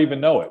may not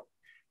even know it.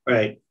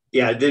 Right.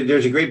 Yeah.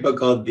 There's a great book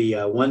called The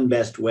One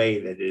Best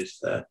Way that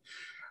is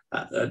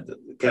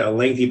kind of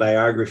lengthy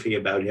biography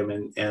about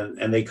him.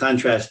 And they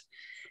contrast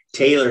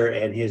Taylor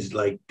and his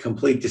like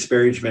complete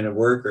disparagement of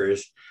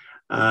workers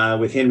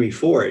with Henry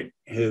Ford,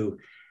 who,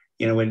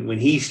 you know, when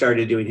he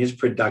started doing his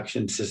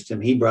production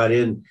system, he brought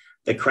in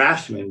the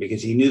craftsman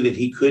because he knew that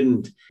he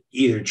couldn't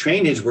either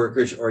train his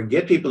workers or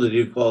get people to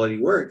do quality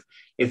work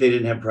if they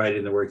didn't have pride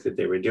in the work that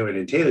they were doing.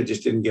 And Taylor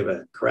just didn't give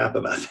a crap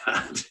about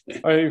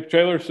that.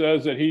 Taylor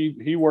says that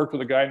he worked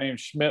with a guy named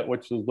Schmidt,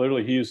 which was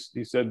literally,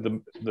 he said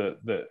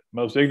the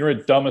most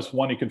ignorant, dumbest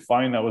one he could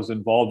find that was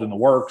involved in the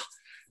works,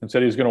 and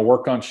said he was going to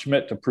work on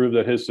Schmidt to prove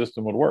that his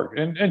system would work.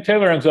 And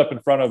Taylor ends up in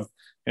front of,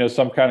 you know,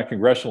 some kind of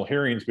congressional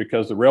hearings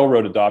because the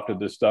railroad adopted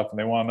this stuff and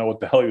they want to know what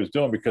the hell he was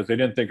doing because they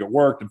didn't think it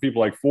worked. And people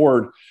like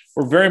Ford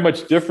were very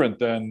much different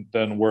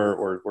than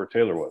where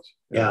Taylor was.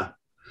 Yeah.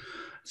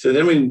 So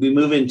then we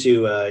move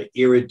into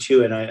era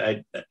 2, and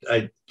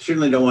I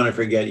certainly don't want to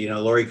forget, you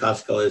know, Laurie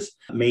Koskell is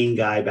a main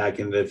guy back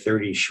in the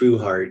 30s,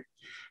 Shrewhart,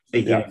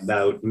 thinking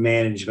about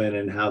management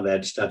and how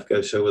that stuff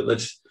goes. So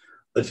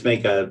let's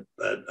make a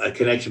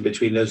connection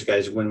between those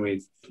guys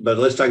but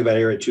let's talk about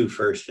era 2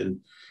 first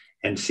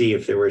and see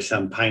if there were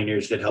some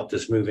pioneers that helped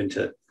us move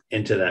into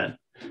that.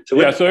 So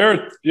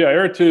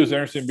era 2 is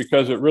interesting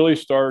because it really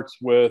starts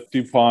with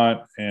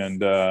DuPont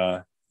and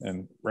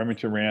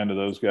Remington Rand, to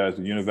those guys,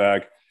 the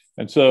Univac.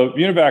 And so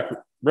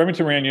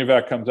Remington Rand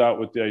Univac comes out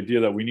with the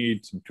idea that we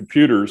need some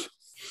computers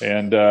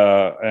and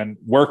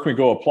where can we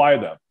go apply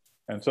them?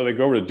 And so they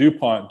go over to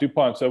DuPont.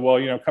 DuPont said, well,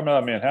 you know, coming out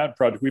of the Manhattan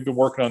Project, we've been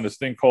working on this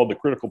thing called the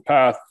critical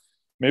path.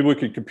 Maybe we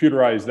could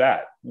computerize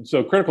that. And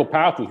so critical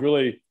path was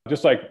really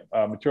just like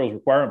materials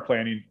requirement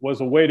planning, was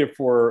a way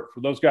for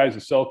those guys to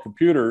sell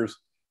computers.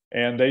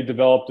 And they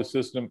developed a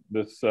system,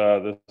 this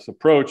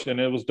approach, and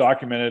it was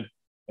documented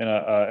in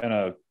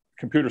a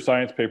computer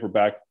science paper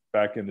back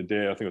in the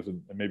day. I think it was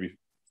maybe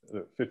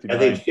 59. I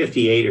think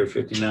 58 or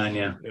 59,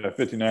 yeah. Yeah,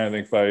 59, I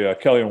think, by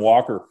Kelly and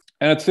Walker.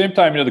 And at the same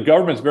time, you know, the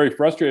government's very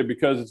frustrated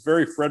because it's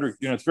very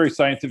it's very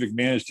scientific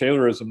managed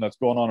Taylorism that's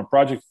going on in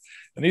projects.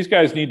 And these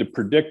guys need to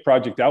predict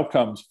project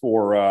outcomes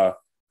for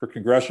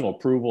congressional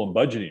approval and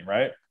budgeting,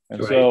 right?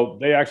 And so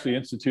they actually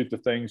institute the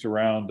things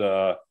around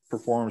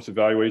performance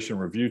evaluation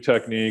review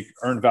technique,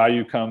 earned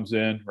value comes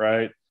in,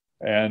 right?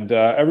 And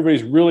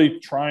everybody's really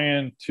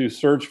trying to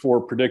search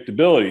for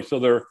predictability. So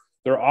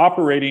they're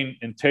operating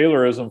in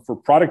Taylorism for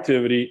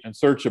productivity and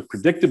search of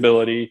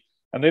predictability,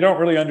 and they don't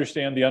really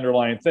understand the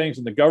underlying things.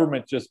 And the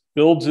government just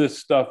builds this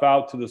stuff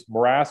out to this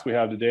morass we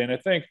have today. And I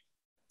think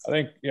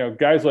you know,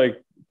 guys like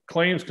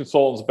claims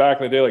consultants back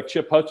in the day, like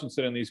Chip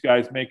Hutchinson and these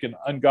guys, make an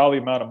ungodly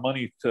amount of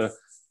money to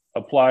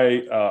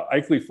apply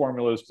Eichle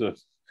formulas to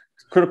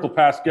critical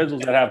path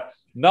schedules that have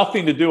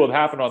nothing to do with what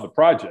happened on the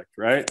project,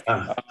 right?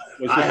 I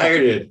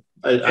hired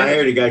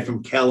a guy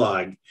from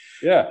Kellogg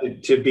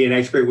to be an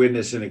expert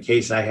witness in a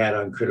case I had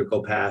on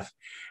critical path.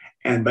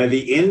 And by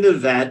the end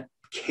of that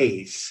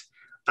case,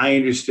 I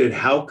understood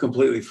how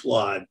completely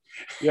flawed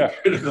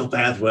critical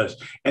path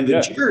was. And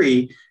the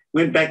jury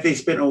went back, they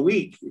spent a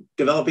week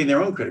developing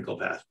their own critical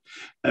path.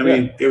 I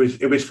mean,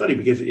 it was funny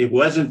because it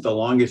wasn't the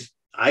longest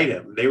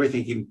item. They were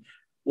thinking,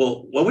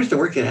 well, what was the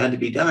work that had to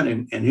be done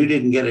and who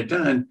didn't get it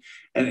done?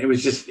 And it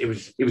was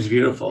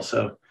beautiful.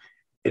 So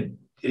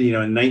in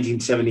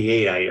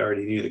 1978, I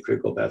already knew the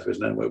critical path was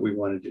not what we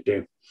wanted to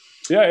do.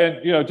 Yeah,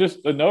 and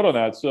just a note on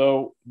that.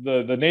 So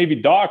the Navy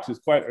docks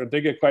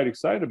they get quite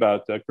excited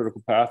about that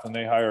critical path, and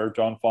they hire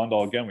John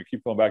Fondal again. We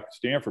keep going back to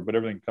Stanford, but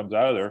everything comes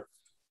out of there,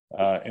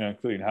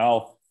 including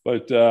Hal.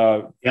 But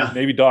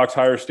Navy docks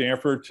hire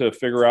Stanford to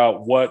figure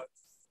out what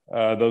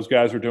those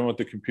guys are doing with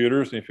the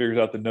computers, and he figures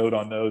out the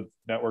node-on-node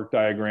network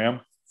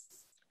diagram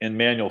in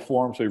manual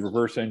form, so he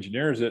reverse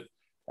engineers it.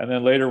 And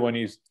then later, when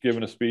he's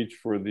given a speech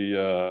for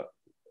the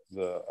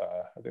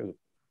I think it was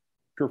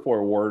a Purefoy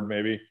Award,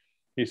 maybe,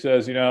 he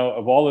says,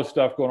 of all this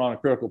stuff going on in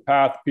critical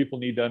path, people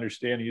need to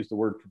understand, he used the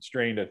word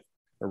constrained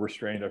or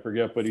restrained, I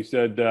forget, but he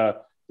said the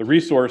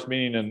resource,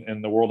 meaning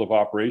in the world of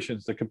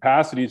operations, the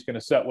capacity is going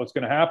to set what's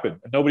going to happen,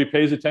 and nobody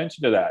pays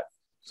attention to that.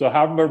 So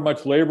however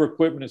much labor,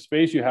 equipment, and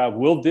space you have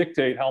will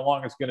dictate how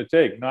long it's going to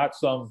take, not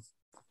some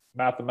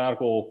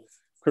mathematical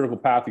critical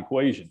path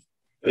equation.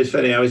 It was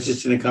funny. I was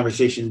just in a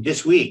conversation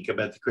this week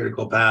about the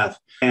critical path.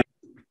 And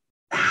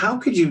how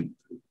could you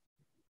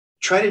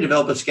try to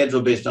develop a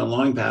schedule based on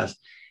long paths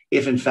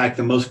if, in fact,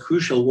 the most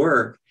crucial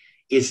work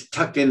is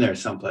tucked in there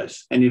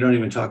someplace and you don't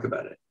even talk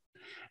about it?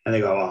 And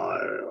they go,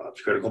 "Oh,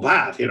 it's critical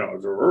path,"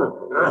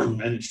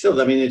 and still,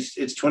 it's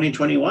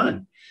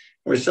 2021.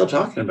 We're still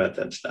talking about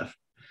that stuff.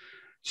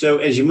 So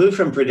as you move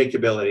from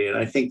predictability, and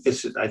I think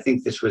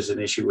this was an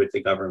issue with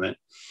the government,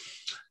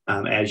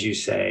 as you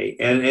say,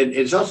 and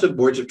it's also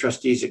boards of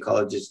trustees at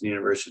colleges and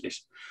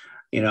universities.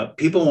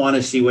 People want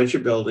to see what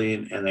you're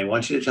building, and they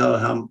want you to tell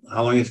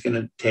how long it's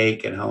going to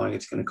take and how long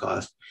it's going to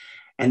cost.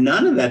 And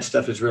none of that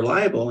stuff is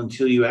reliable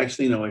until you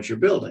actually know what you're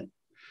building.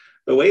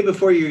 But way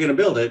before you're going to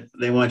build it,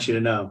 they want you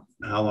to know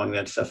how long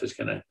that stuff is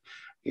going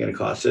to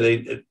cost. So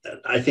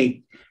I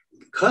think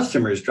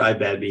customers drive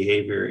bad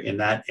behavior in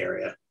that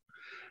area,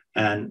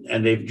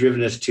 and they've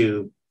driven us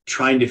to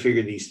trying to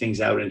figure these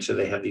things out. And so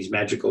they have these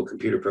magical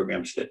computer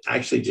programs that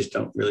actually just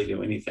don't really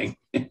do anything.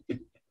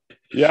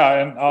 Yeah.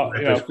 And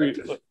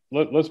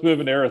let's move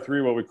into era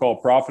 3, what we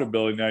call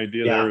profitability. And the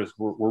idea there is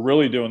we're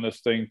really doing this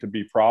thing to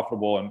be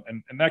profitable.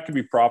 And that can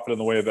be profit in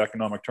the way of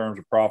economic terms,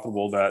 or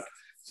profitable that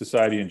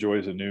society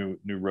enjoys a new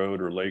road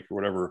or lake or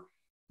whatever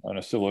on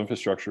a civil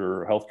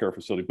infrastructure or healthcare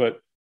facility. But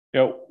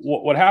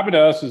what happened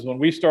to us is when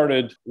we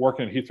started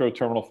working at Heathrow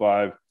Terminal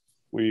 5,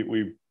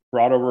 we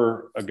brought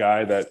over a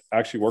guy that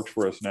actually works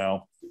for us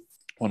now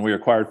when we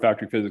acquired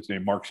Factory Physics,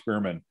 named Mark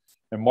Spearman.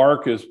 And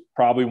Mark is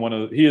probably one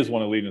of the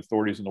leading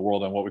authorities in the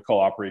world on what we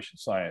call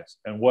operations science.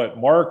 And what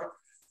Mark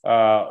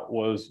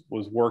was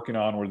working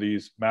on were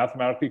these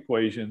mathematical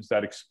equations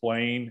that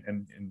explain,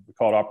 and we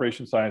call it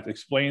operations science,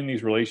 explain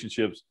these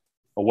relationships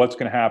of what's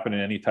going to happen in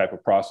any type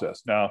of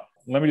process. Now,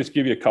 let me just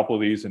give you a couple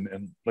of these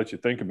and let you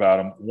think about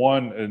them.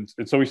 One, and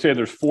so we say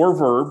there's 4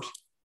 verbs,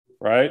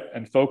 right?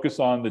 And focus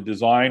on the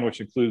design,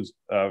 which includes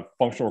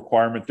functional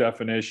requirement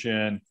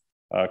definition,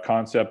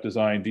 concept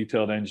design,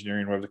 detailed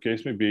engineering, whatever the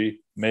case may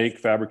be, make,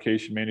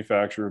 fabrication,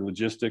 manufacture,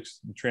 logistics,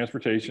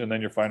 transportation, and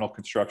then your final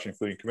construction,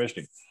 including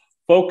commissioning.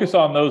 Focus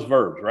on those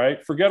verbs,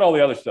 right? Forget all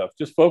the other stuff.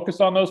 Just focus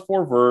on those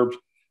 4 verbs.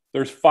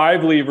 There's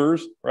 5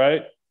 levers,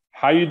 right?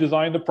 How you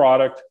design the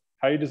product,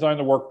 how you design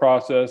the work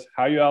process,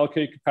 how you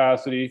allocate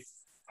capacity,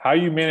 how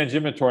you manage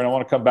inventory. And I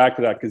want to come back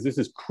to that because this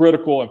is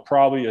critical and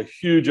probably a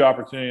huge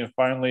opportunity. And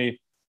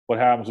finally, what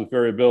happens with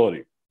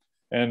variability.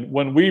 And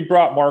when we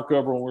brought Mark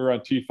over, when we were on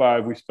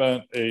T5, we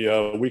spent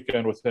a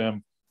weekend with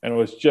him, and it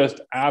was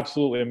just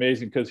absolutely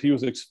amazing because he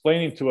was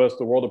explaining to us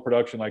the world of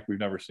production like we've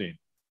never seen.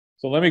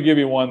 So let me give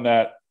you one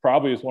that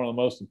probably is one of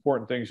the most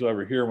important things you'll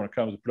ever hear when it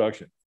comes to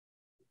production.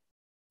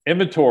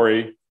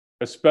 Inventory,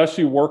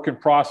 especially work in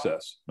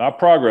process, not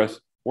progress,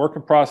 work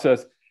in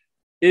process,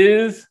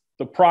 is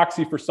the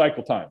proxy for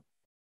cycle time.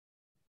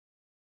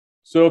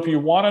 So if you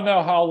want to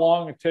know how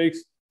long it takes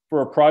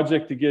for a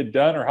project to get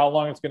done or how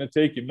long it's going to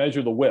take, you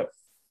measure the WIP.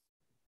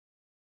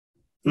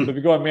 So if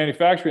you go in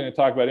manufacturing and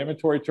talk about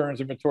inventory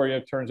turns,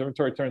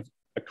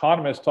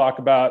 economists talk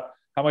about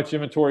how much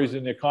inventory is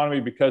in the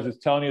economy because it's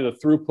telling you the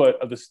throughput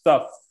of the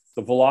stuff,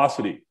 the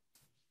velocity.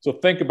 So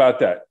think about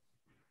that.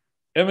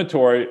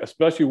 Inventory,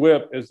 especially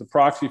WIP, is the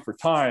proxy for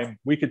time.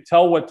 We could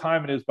tell what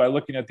time it is by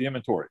looking at the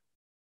inventory.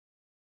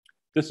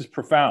 This is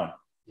profound.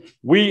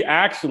 We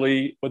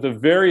actually, with a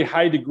very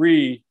high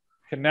degree,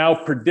 can now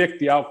predict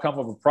the outcome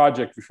of a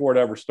project before it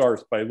ever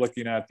starts by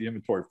looking at the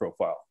inventory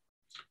profile.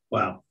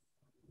 Wow.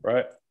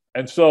 Right.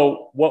 And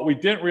so what we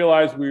didn't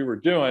realize we were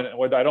doing, and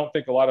what I don't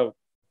think a lot of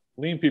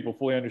lean people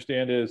fully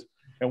understand is,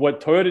 and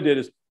what Toyota did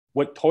is,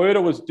 what Toyota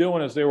was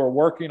doing is they were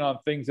working on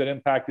things that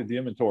impacted the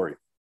inventory.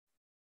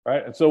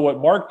 Right. And so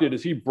what Mark did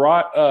is he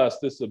brought us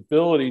this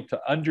ability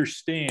to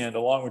understand,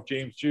 along with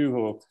James Chu,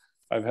 who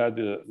I've had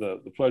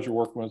the pleasure of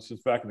working with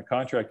since back in the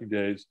contracting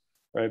days,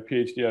 right?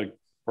 PhD at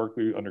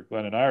Berkeley under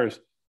Glenn and Iris,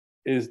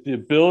 is the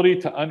ability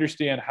to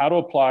understand how to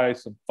apply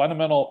some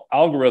fundamental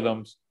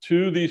algorithms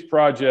to these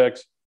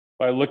projects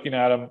by looking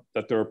at them,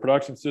 that they're a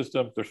production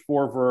system, there's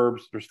 4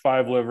 verbs, there's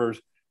 5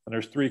 levers, and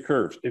there's 3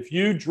 curves. If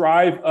you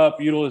drive up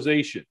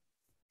utilization,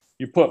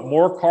 you put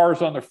more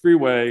cars on the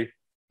freeway,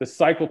 the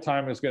cycle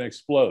time is going to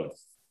explode.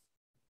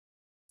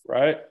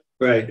 right?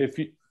 Right.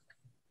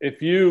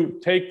 If you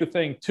take the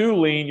thing too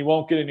lean, you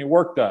won't get any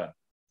work done.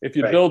 If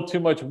you Right. build too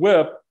much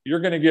WIP, you're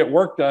going to get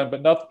work done,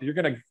 but nothing. You're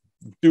going to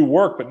do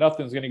work, but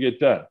nothing's going to get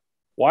done.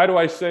 Why do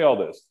I say all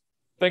this?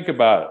 Think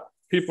about it.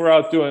 People are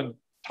out doing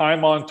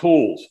time on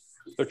tools.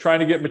 They're trying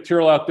to get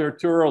material out there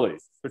too early.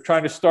 They're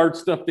trying to start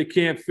stuff they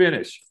can't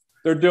finish.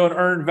 They're doing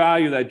earned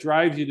value that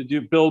drives you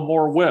to build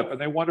more WIP, and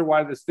they wonder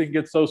why this thing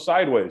gets so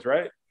sideways,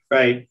 right?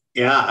 Right.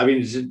 Yeah. I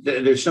mean,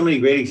 there's so many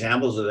great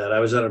examples of that. I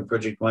was on a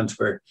project once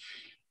where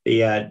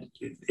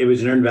it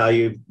was an earned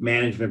value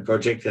management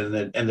project, and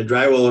the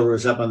drywaller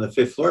was up on the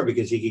 5th floor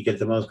because he could get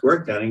the most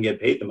work done and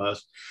get paid the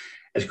most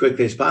as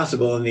quickly as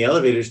possible. And the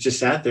elevators just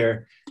sat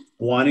there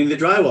wanting the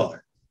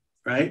drywaller,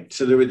 right?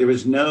 So there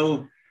was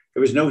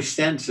no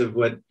sense of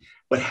what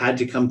had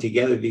to come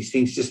together. These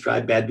things just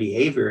drive bad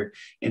behavior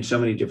in so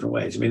many different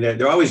ways. I mean,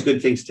 they're always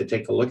good things to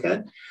take a look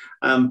at.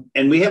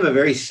 And we have a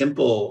very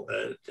simple,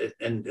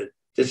 and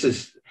this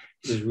is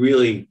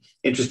really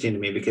interesting to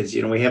me because,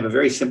 we have a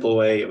very simple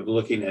way of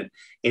looking at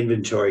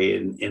inventory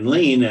in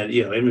lean.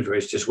 Inventory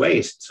is just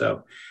waste.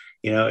 So,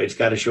 it's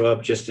got to show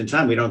up just in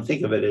time. We don't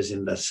think of it as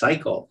in the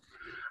cycle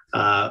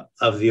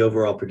of the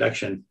overall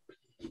production.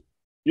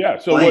 Yeah.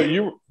 So what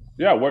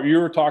you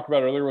were talking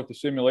about earlier with the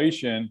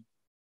simulation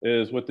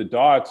is with the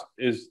dots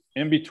is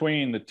in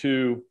between the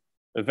two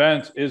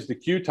events is the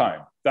queue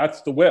time.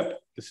 That's the WIP.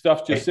 The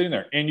stuff's just sitting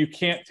there, and you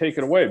can't take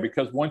it away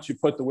because once you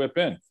put the WIP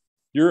in,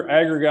 your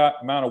aggregate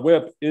amount of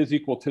WIP is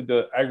equal to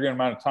the aggregate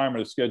amount of time or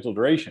the scheduled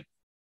duration.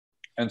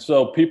 And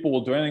so people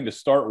will do anything to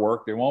start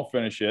work. They won't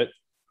finish it.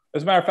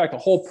 As a matter of fact, the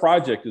whole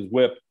project is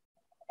WIP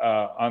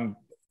on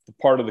the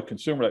part of the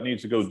consumer that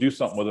needs to go do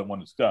something with it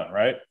when it's done,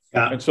 right?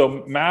 Yeah. And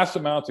so mass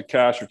amounts of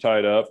cash are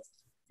tied up.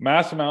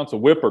 Mass amounts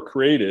of WIP are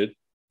created.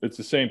 It's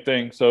the same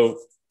thing. So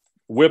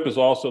WIP is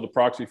also the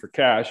proxy for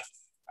cash.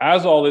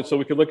 As all that, so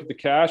we could look at the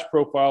cash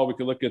profile. We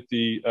could look at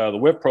the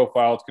WIP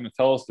profile. It's going to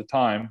tell us the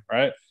time,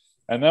 right?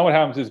 And then what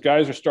happens is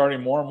guys are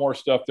starting more and more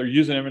stuff. They're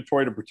using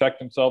inventory to protect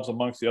themselves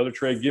amongst the other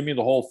trade. Give me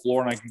the whole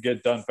floor and I can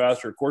get done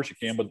faster. Of course you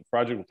can, but the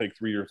project will take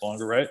 3 years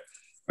longer, right?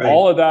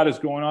 All of that is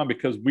going on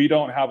because we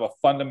don't have a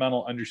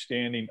fundamental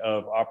understanding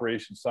of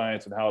operation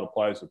science and how it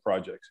applies to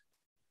projects.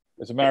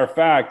 As a matter of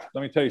fact,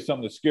 let me tell you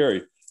something that's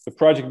scary. The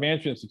Project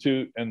Management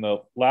Institute and the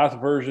last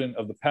version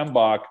of the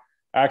PMBOK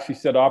actually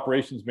said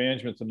operations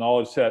management is a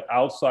knowledge set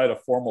outside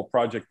of formal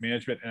project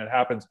management, and it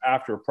happens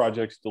after a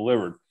project's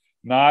delivered,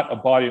 not a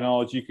body of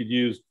knowledge you could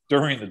use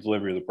during the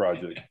delivery of the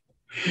project.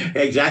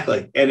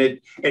 Exactly. And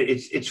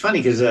it's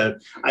funny because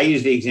I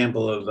use the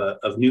example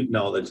of Newton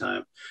all the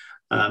time.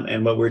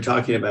 And what we're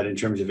talking about in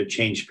terms of a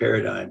changed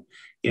paradigm,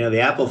 the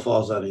apple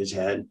falls on his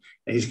head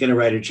and he's going to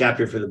write a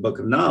chapter for the Book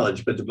of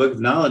Knowledge, but the Book of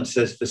Knowledge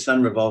says the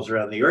sun revolves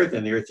around the earth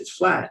and the earth is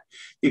flat.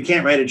 You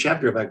can't write a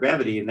chapter about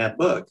gravity in that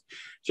book,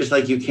 just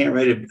like you can't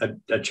write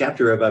a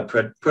chapter about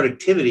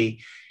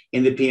productivity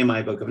in the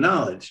PMI Book of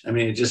Knowledge. I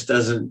mean, it just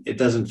doesn't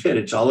fit.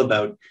 It's all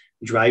about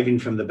driving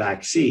from the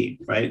back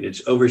seat, right?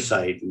 It's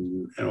oversight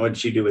and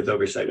what you do with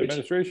oversight.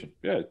 Administration.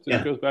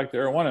 It goes back to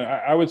Area 1. And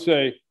I would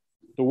say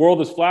the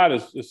world is flat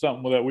is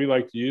something that we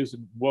like to use.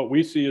 And what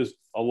we see is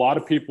a lot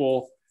of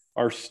people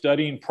are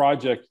studying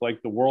projects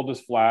like the world is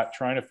flat,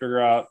 trying to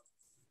figure out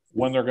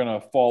when they're going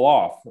to fall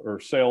off or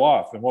sail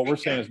off. And what we're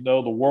saying is,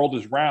 no, the world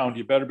is round.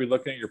 You better be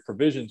looking at your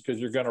provisions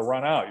because you're going to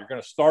run out. You're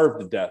going to starve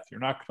to death. You're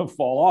not going to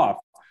fall off.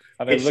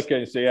 And they look at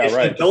it and say, yeah,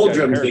 right. The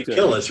doldrums that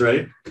kill us,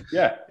 right?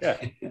 Yeah.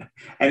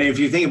 And if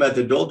you think about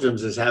the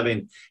doldrums as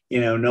having,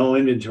 no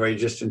inventory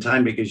just in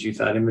time because you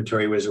thought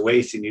inventory was a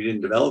waste and you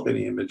didn't develop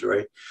any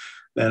inventory,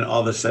 then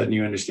all of a sudden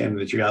you understand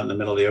that you're out in the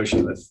middle of the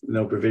ocean with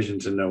no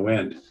provisions and no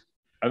wind.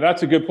 And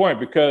that's a good point,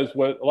 because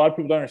what a lot of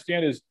people don't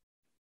understand is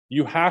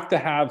you have to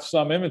have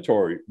some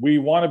inventory. We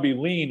want to be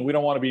lean. We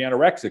don't want to be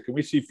anorexic. And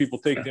we see people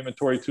take the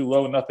inventory too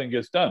low and nothing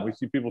gets done. We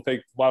see people a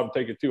lot of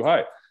them take it too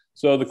high.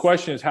 So the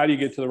question is, how do you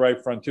get to the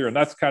right frontier? And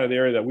that's kind of the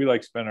area that we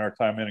like spending our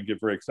time in and get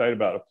very excited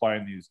about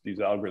applying these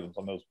algorithms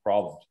on those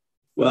problems.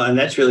 Well, and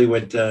that's really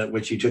what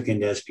you took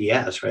into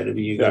SPS, right? I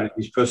mean, you go to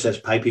these process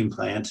piping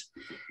plants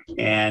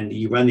and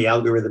you run the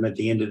algorithm at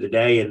the end of the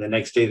day, and the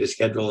next day the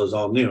schedule is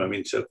all new. I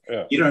mean, so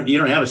you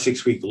don't have a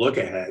 6-week look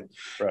ahead.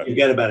 Right. You've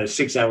got about a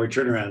 6-hour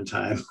turnaround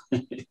time.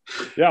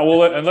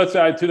 Well, and let's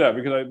add to that,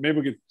 because maybe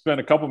we could spend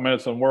a couple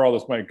minutes on where all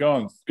this might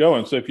go.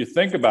 And so if you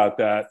think about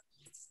that,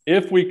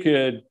 if we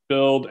could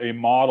build a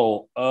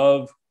model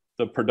of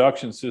the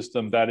production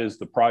system that is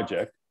the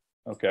project,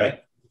 okay. Right.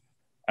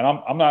 And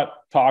I'm not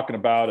talking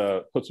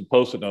about put some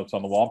Post-it notes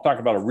on the wall. I'm talking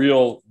about a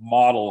real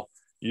model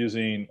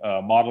using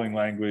modeling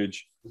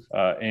language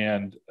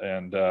and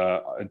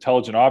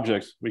intelligent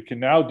objects. We can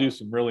now do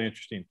some really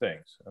interesting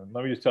things. And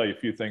let me just tell you a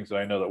few things that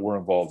I know that we're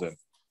involved in.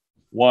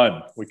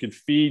 One, we can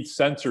feed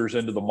sensors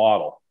into the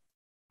model.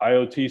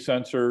 IoT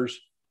sensors,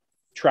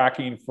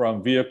 tracking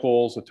from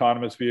vehicles,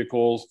 autonomous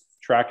vehicles,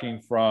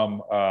 tracking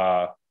from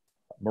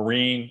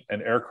marine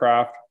and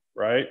aircraft,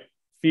 right?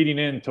 Feeding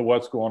into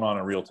what's going on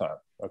in real time.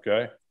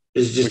 Okay.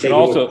 This is just taking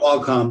what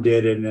Qualcomm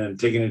did and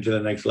taking it to the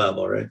next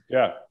level, right?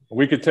 Yeah.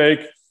 We could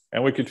take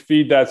and we could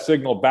feed that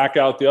signal back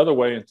out the other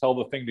way and tell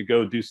the thing to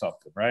go do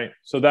something, right?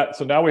 So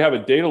now we have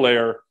a data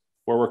layer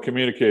where we're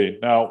communicating.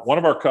 Now, one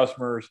of our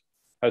customers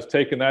has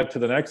taken that to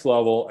the next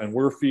level, and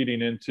we're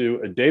feeding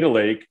into a data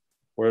lake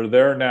where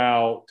they're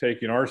now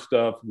taking our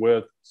stuff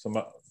with some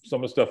of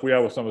the stuff we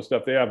have with some of the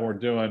stuff they have, and we're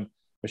doing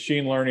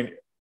machine learning,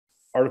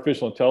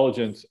 artificial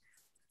intelligence,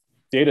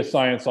 data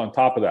science on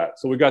top of that.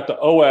 So we got the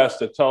OS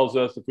that tells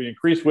us if we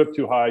increase WIP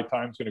too high,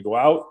 time's going to go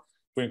out.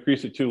 If we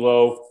increase it too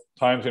low,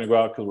 time's going to go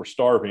out because we're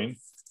starving.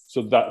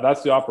 So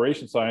that's the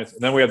operation science.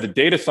 And then we have the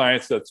data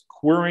science that's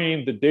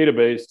querying the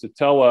database to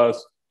tell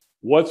us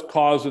what's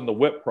causing the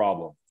WIP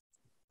problem,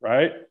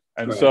 right?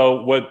 And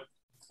so what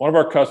one of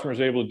our customers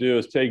is able to do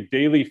is take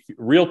daily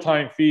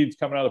real-time feeds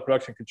coming out of the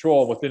production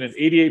control, and within an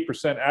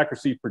 88%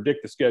 accuracy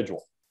predict the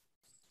schedule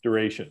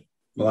duration.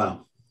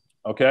 Wow.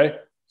 Okay.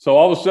 So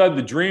all of a sudden,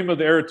 the dream of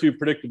the Era 2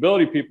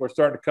 predictability people are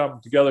starting to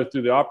come together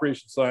through the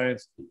operation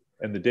science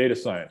and the data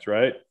science,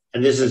 right?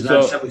 And this is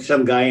not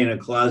some guy in a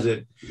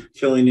closet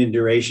filling in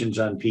durations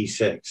on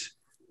P6.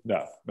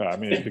 No. I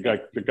mean, the guy.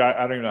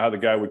 I don't even know how the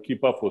guy would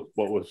keep up with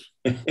what was.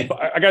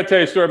 I got to tell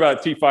you a story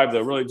about T5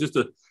 though. Really, just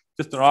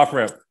an off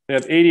ramp. They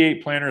have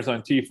 88 planners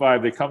on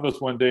T5. They come to us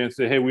one day and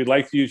say, "Hey, we'd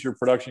like to use your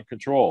production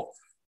control."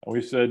 And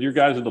we said, "You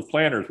guys are the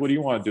planners. What do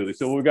you want to do?" They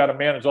said, "Well, we've got to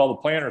manage all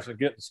the planners and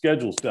get the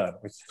schedules done."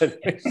 We said,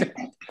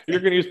 "You're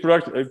going to use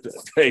production."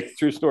 Hey,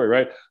 true story,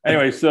 right?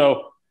 Anyway,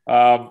 so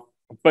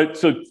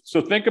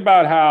think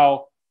about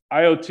how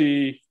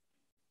IoT,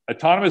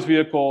 autonomous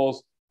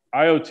vehicles,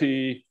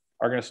 IoT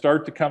are going to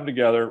start to come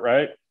together,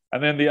 right?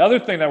 And then the other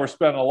thing that we're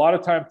spending a lot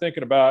of time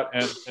thinking about,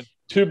 and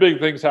two big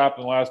things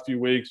happened in the last few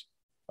weeks.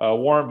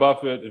 Warren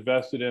Buffett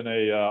invested in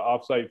a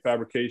offsite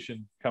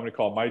fabrication company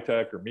called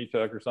MiTek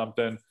or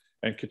something,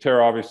 and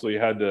Katerra obviously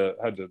had to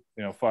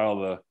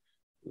file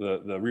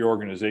the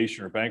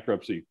reorganization or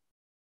bankruptcy.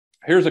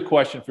 Here's a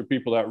question for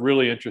people that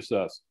really interests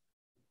us.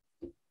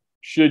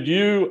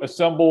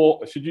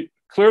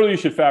 Clearly you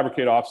should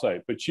fabricate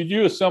offsite, but should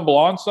you assemble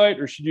on-site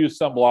or should you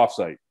assemble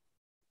offsite?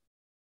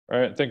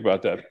 Right? Think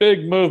about that.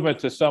 Big movement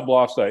to assemble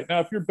offsite.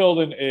 Now, if you're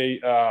building a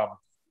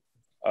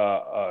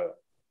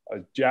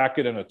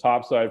jacket and a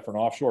topside for an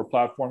offshore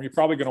platform, you're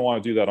probably going to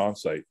want to do that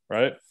on-site,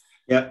 right?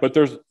 Yeah. But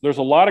there's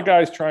a lot of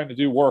guys trying to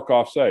do work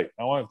off-site.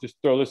 I want to just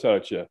throw this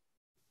at you.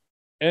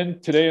 In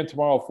Today and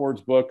Tomorrow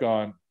Ford's book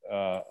on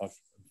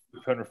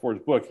Henry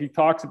Ford's book, he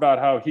talks about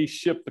how he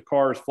shipped the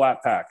cars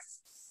flat pack.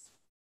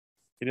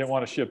 He didn't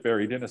want to ship air.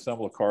 He didn't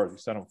assemble the cars. He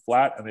sent them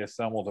flat, and they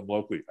assembled them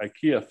locally.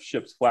 IKEA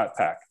ships flat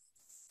pack.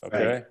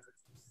 Okay. Right.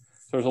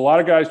 So there's a lot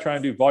of guys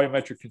trying to do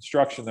volumetric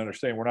construction that are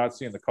saying we're not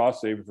seeing the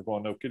cost savings. We're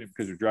going, no kidding,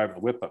 because you're driving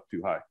the WIP up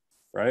too high.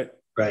 Right.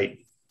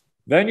 Right.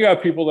 Then you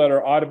have people that are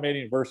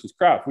automating versus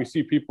craft. We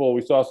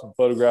saw some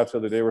photographs the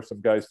other day where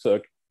some guys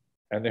took,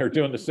 and they were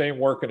doing the same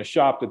work in a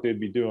shop that they'd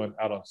be doing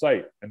out on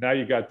site. And now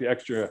you got the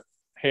extra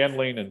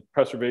handling and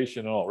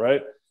preservation and all,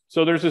 right?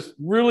 So there's this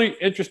really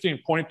interesting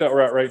point that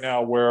we're at right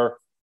now where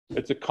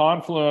it's a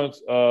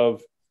confluence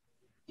of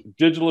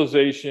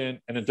digitalization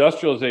and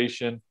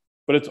industrialization,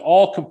 but it's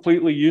all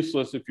completely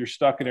useless if you're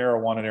stuck in Era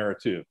 1 and Era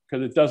 2,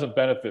 because it doesn't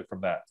benefit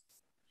from that.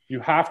 You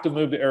have to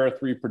move to Era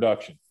 3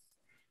 production.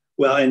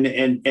 Well,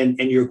 and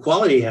your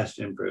quality has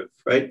to improve,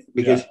 right?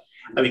 Because,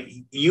 I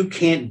mean, you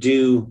can't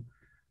do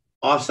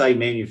offsite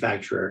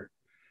manufacturer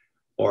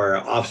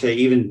or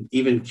offsite,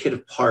 even kit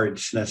of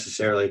parts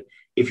necessarily,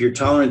 if your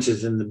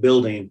tolerances in the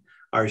building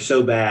are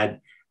so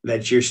bad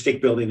that you're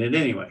stick building it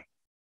anyway.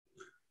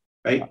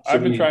 Right? So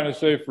I've been trying to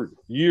say for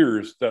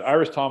years that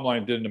Iris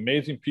Tomline did an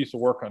amazing piece of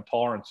work on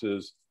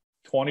tolerances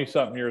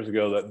 20-something years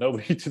ago that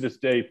nobody to this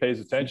day pays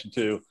attention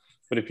to.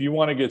 But if you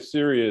want to get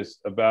serious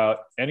about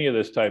any of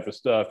this type of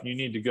stuff, you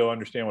need to go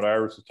understand what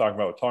Iris is talking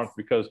about with tolerance,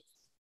 because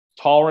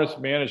tolerance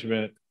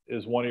management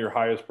is one of your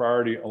highest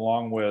priority,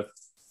 along with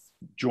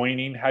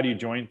joining. How do you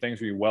join things?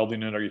 Are you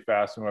welding it? Are you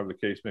fastening? Whatever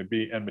the case may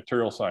be, and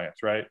material science,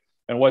 right?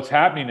 And what's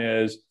happening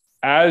is,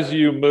 as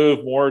you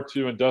move more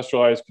to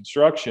industrialized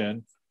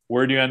construction,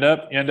 where do you end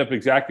up? You end up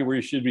exactly where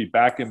you should be,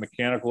 back in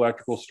mechanical,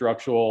 electrical,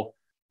 structural,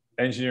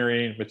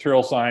 engineering,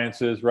 material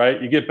sciences,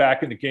 right? You get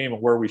back in the game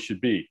of where we should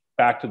be,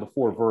 back to the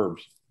 4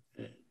 verbs.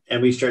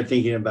 And we start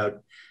thinking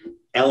about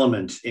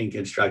elements in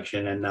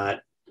construction and not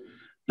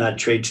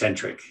trade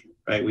centric,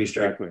 right? We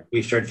start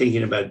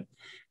thinking about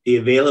the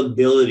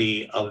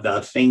availability of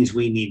the things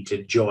we need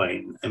to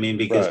join. I mean,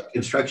 because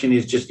construction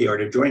is just the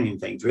art of joining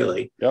things,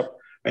 really. Yep.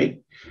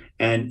 Right.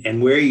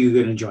 And where are you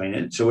going to join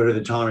it? So what are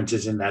the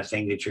tolerances in that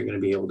thing that you're going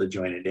to be able to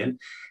join it in?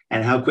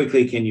 And how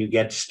quickly can you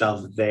get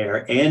stuff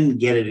there and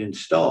get it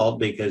installed,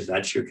 because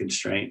that's your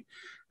constraint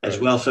as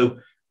well. So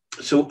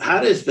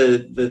how does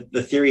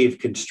the theory of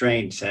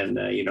constraints and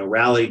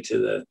rally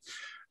to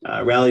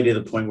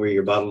the point where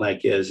your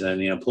bottleneck is,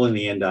 and pulling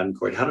the end on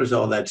cord, how does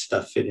all that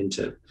stuff fit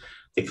into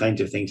the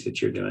kinds of things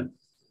that you're doing?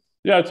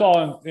 Yeah, it's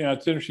all,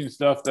 it's interesting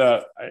stuff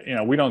that,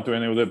 we don't do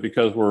anything with it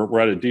because we're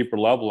at a deeper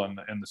level in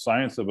the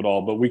science of it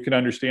all, but we can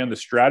understand the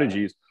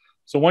strategies.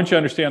 So once you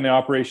understand the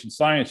operation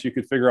science, you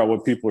could figure out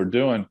what people are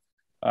doing.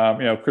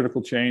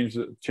 critical chain,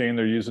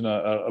 they're using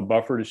a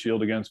buffer to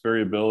shield against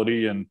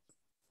variability, and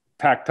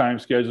tack time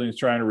scheduling is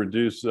trying to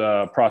reduce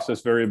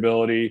process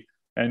variability.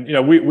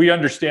 And, we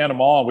understand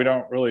them all. We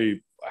don't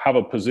really have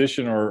a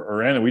position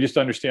or anything. We just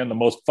understand the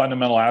most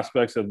fundamental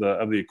aspects of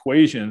the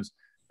equations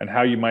and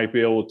how you might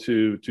be able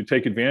to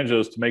take advantage of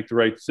those to make the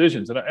right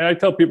decisions. And I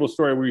tell people a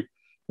story. We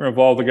were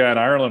involved with a guy in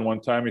Ireland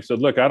one time. He said,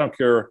 look, I don't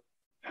care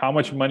how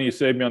much money you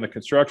save me on the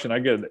construction. I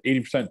get an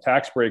 80%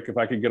 tax break if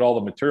I could get all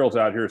the materials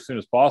out here as soon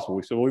as possible.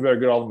 We said, well, we better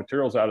get all the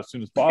materials out as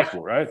soon as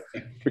possible, right?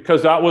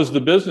 Because that was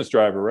the business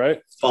driver, right?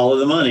 Follow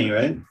the money,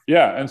 right?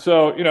 Yeah. And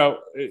so,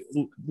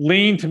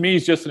 lean to me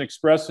is just an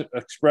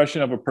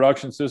expression of a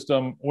production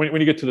system.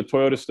 When you get to the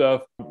Toyota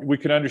stuff, we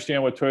can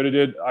understand what Toyota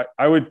did.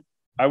 I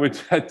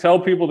would tell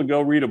people to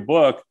go read a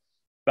book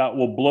that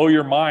will blow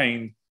your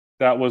mind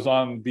that was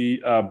on the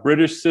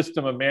British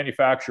system of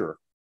manufacture.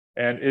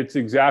 And it's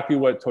exactly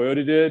what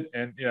Toyota did.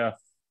 And,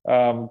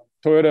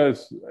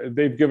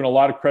 they've given a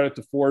lot of credit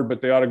to Ford,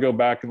 but they ought to go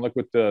back and look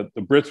what the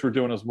Brits were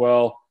doing as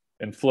well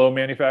in flow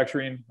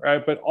manufacturing,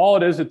 right? But all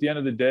it is at the end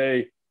of the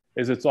day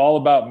is it's all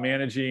about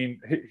managing,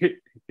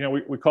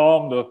 we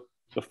call them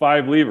the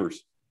 5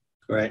 levers.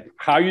 Right.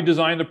 How you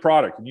design the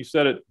product. And you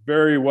said it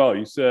very well.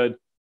 You said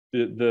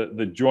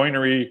the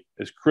joinery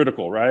is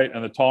critical, right?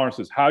 And the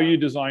tolerances, how you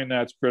design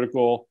that's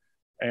critical.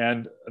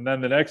 And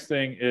then the next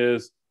thing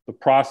is the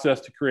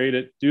process to create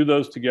it, do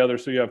those together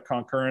so you have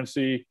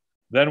concurrency.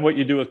 Then what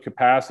you do with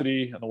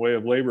capacity in the way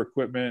of labor,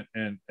 equipment,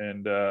 and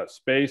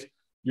space,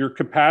 your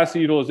capacity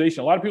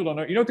utilization. A lot of people don't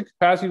know. You know what the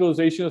capacity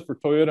utilization is for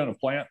Toyota in a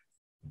plant?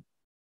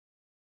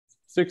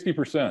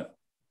 60%.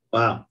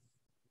 Wow.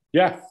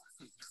 Yeah.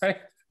 Right.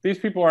 These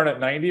people aren't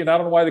at 90, and I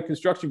don't know why the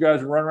construction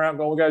guys are running around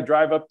going, we got to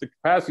drive up the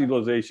capacity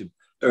utilization.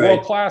 Right.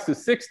 World class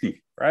is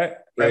 60, right?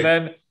 And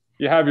then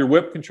you have your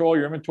WIP control,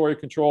 your inventory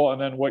control,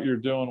 and then what you're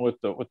doing with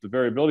the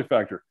variability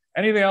factor.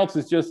 Anything else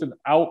is just an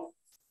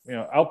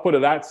output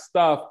of that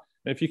stuff.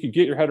 And if you could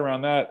get your head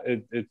around that,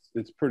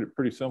 it's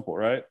pretty simple,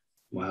 right?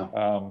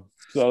 Wow.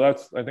 So I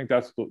think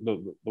that's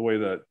the way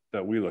that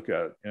we look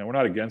at it. We're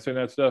not against any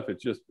of that stuff.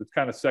 It's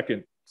kind of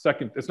second.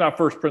 It's not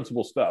first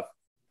principle stuff.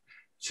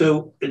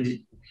 So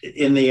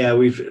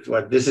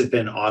this has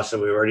been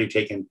awesome. We've already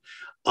taken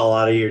a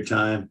lot of your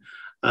time.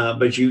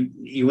 But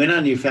you went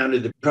on, you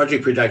founded the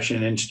Project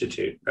Production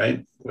Institute,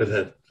 right? With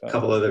a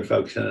couple other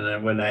folks. And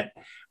then when I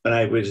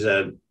was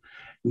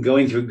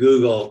going through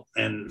Google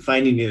and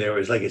finding you, there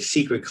was like a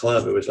secret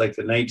club. It was like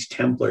the Knights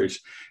Templars,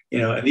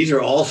 and these are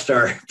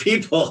all-star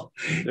people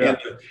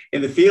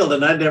in the field,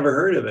 and I'd never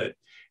heard of it.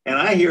 And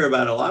I hear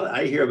about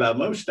I hear about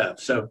most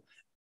stuff. So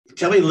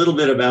tell me a little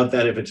bit about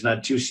that, if it's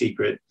not too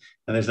secret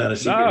and there's not a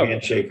secret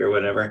handshake or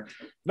whatever.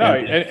 No,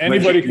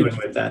 anybody can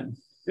with that.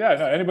 Yeah,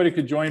 no, anybody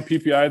could join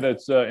PPI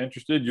that's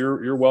interested.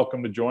 You're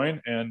welcome to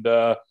join. And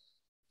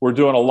we're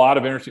doing a lot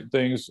of interesting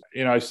things.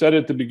 I said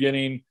at the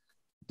beginning,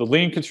 the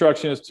Lean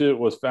Construction Institute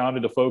was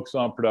founded to focus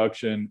on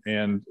production,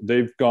 and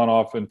they've gone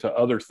off into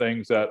other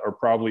things that are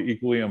probably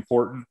equally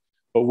important.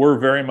 But we're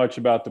very much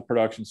about the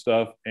production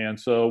stuff. And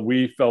so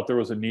we felt there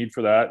was a need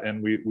for that,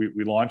 and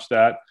we launched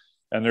that.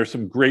 And there's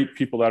some great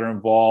people that are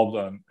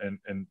involved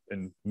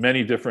in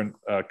many different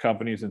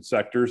companies and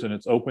sectors, and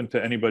it's open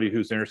to anybody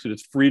who's interested.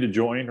 It's free to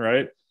join,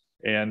 right?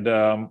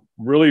 And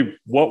really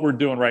what we're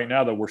doing right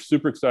now that we're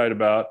super excited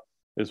about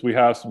is we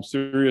have some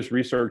serious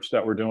research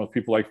that we're doing with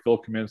people like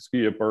Phil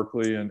Kaminsky at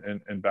Berkeley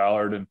and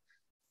Ballard, and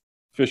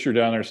Fisher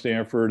down there at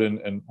Stanford,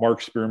 and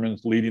Mark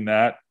Spearman's leading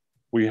that.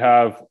 We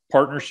have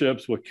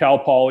partnerships with Cal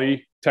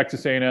Poly,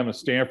 Texas A&M, and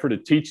Stanford to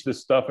teach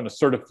this stuff in a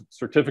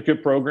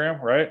certificate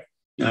program, right?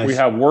 Nice. We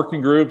have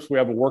working groups. We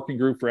have a working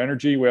group for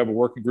energy. We have a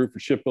working group for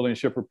shipbuilding and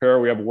ship repair.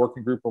 We have a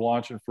working group we're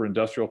launching for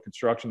industrial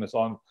construction, this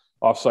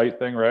off-site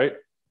thing, right?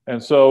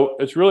 And so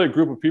it's really a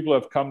group of people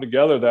that have come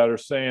together that are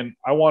saying,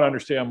 I want to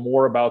understand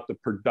more about the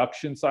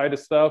production side of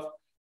stuff.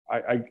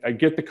 I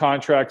get the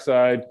contract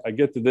side. I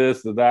get to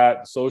this, to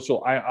that,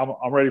 social.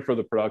 I'm ready for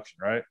the production,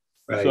 right?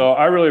 So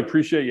I really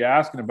appreciate you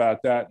asking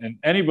about that. And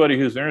anybody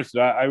who's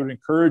interested, I would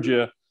encourage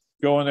you,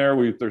 go in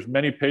there. There's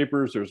many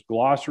papers, there's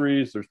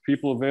glossaries, there's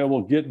people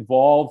available. Get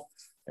involved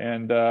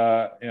and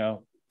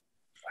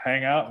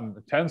hang out and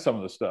attend some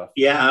of the stuff.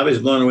 Yeah, I was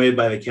blown away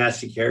by the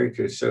cast of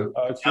characters. So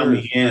tell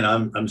me in.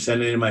 I'm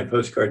sending in my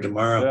postcard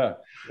tomorrow.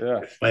 Yeah.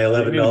 My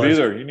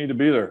 $11. You need to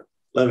be there.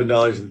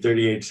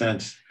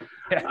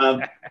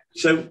 $11.38.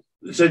 So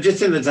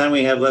just in the time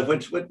we have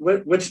left,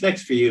 what's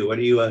next for you? What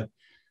are you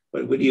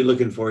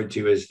looking forward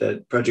to? Is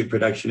that Project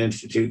Production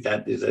Institute?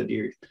 Is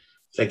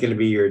that going to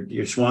be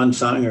your swan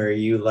song, or are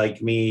you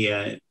like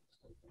me?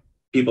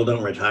 People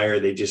don't retire;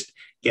 they just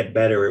get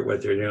better at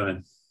what they're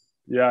doing.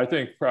 Yeah, I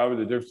think probably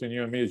the difference between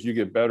you and me is you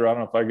get better. I don't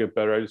know if I get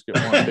better; I just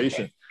get more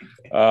impatient.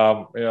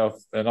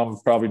 And I'm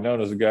probably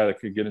known as a guy that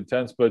could get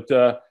intense. But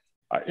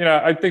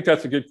I think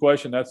that's a good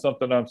question. That's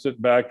something I'm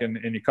sitting back and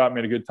you caught me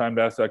at a good time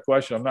to ask that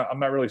question. I'm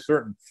not really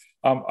certain.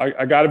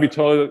 I got to be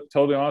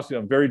totally honest with you.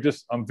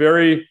 I'm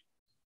very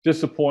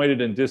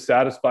disappointed and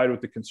dissatisfied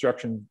with the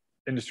construction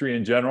industry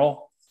in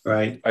general.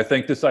 Right. I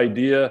think this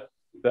idea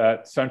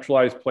that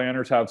centralized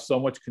planners have so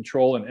much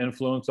control and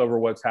influence over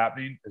what's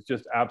happening is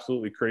just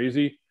absolutely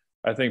crazy.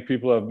 I think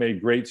people have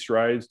made great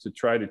strides to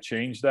try to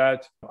change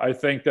that. I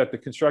think that the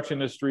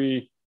construction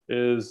industry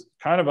is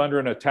kind of under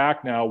an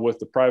attack now with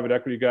the private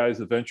equity guys,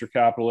 the venture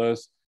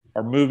capitalists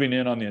are moving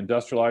in on the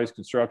industrialized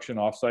construction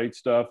offsite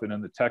stuff and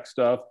then the tech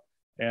stuff.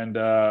 And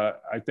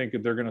I think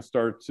that they're going to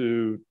start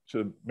to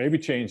maybe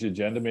change the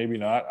agenda, maybe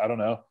not, I don't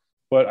know.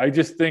 But I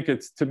just think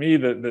it's, to me,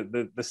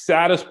 the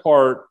saddest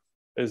part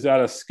is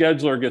that a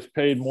scheduler gets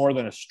paid more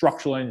than a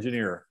structural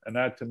engineer. And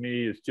that to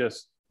me is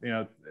just,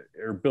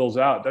 or bills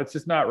out. That's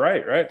just not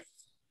right, right?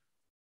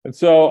 And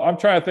so I'm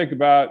trying to think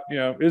about,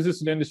 is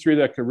this an industry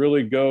that could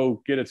really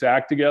go get its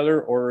act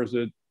together, or is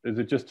it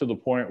just to the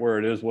point where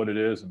it is what it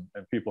is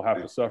and people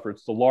have to suffer?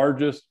 It's the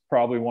largest,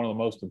 probably one of the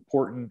most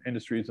important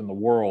industries in the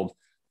world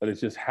that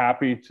is just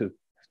happy to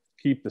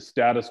keep the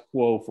status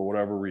quo for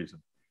whatever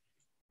reason.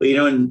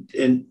 Well,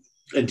 and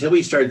until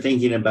we start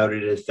thinking about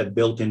it as the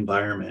built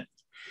environment,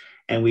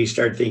 and we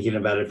start thinking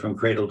about it from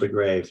cradle to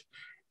grave,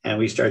 and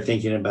we start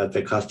thinking about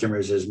the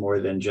customers as more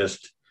than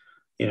just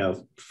 4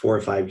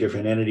 or 5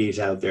 different entities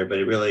out there, but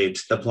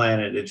it's the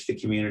planet, it's the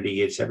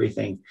community, it's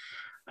everything.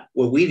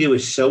 What we do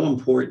is so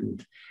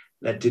important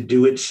that to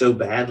do it so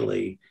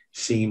badly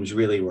seems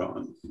really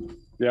wrong.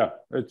 Yeah,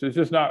 it's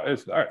just not,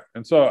 it's all right.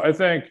 And so I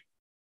think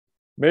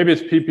maybe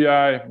it's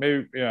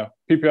PPI,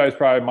 PPI is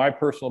probably my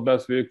personal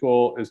best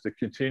vehicle, is to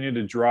continue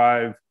to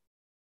drive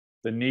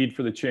the need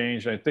for the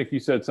change. And I think you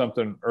said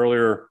something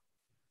earlier,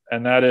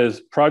 and that is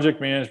project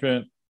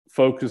management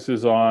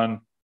focuses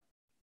on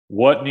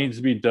what needs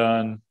to be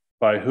done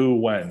by who,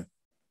 when.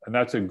 And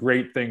that's a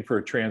great thing for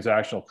a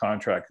transactional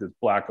contract, because it's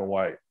black and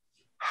white.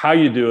 How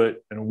you do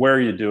it and where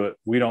you do it,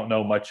 we don't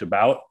know much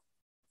about.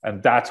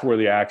 And that's where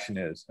the action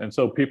is. And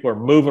so people are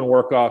moving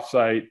work off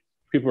site.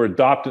 People are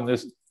adopting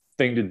this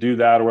thing to do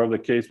that, or whatever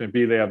the case may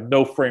be. They have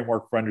no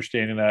framework for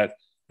understanding that.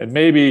 And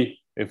maybe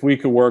if we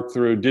could work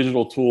through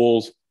digital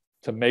tools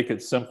to make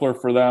it simpler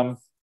for them,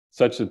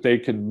 such that they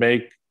can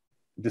make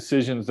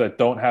decisions that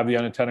don't have the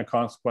unintended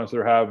consequences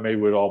they have,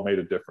 maybe we'd all made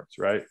a difference,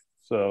 right?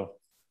 So,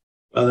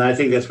 well, I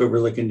think that's what we're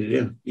looking to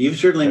do. You've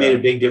certainly made a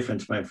big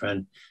difference, my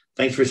friend.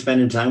 Thanks for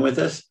spending time with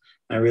us.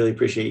 I really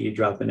appreciate you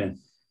dropping in.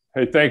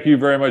 Hey, thank you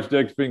very much,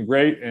 Dick. It's been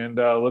great. And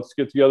let's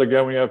get together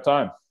again when you have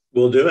time.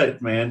 We'll do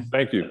it, man.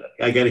 Thank you.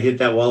 I got to hit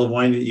that wall of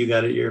wine that you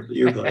got at your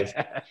place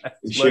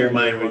and share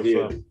mine with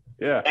you.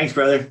 Yeah. Thanks,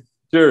 brother.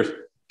 Cheers.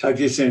 Talk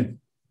to you soon.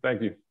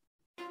 Thank you.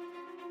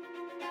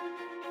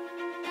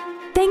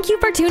 Thank you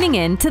for tuning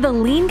in to the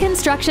Lean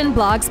Construction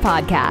Blogs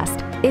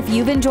podcast. If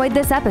you've enjoyed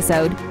this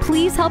episode,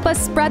 please help us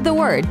spread the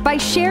word by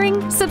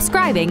sharing,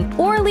 subscribing,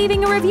 or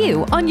leaving a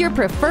review on your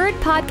preferred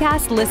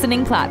podcast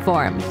listening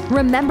platform.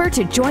 Remember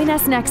to join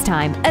us next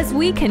time as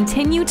we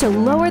continue to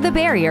lower the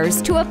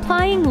barriers to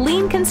applying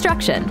lean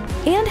construction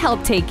and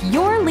help take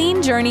your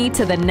lean journey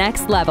to the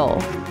next level.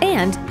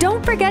 And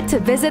don't forget to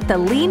visit the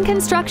Lean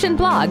Construction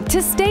blog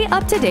to stay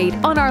up to date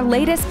on our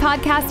latest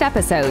podcast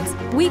episodes,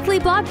 weekly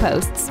blog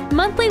posts,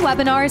 monthly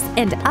webinars,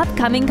 and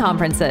upcoming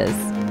conferences.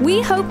 We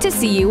hope to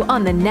see you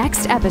on the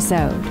next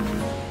episode.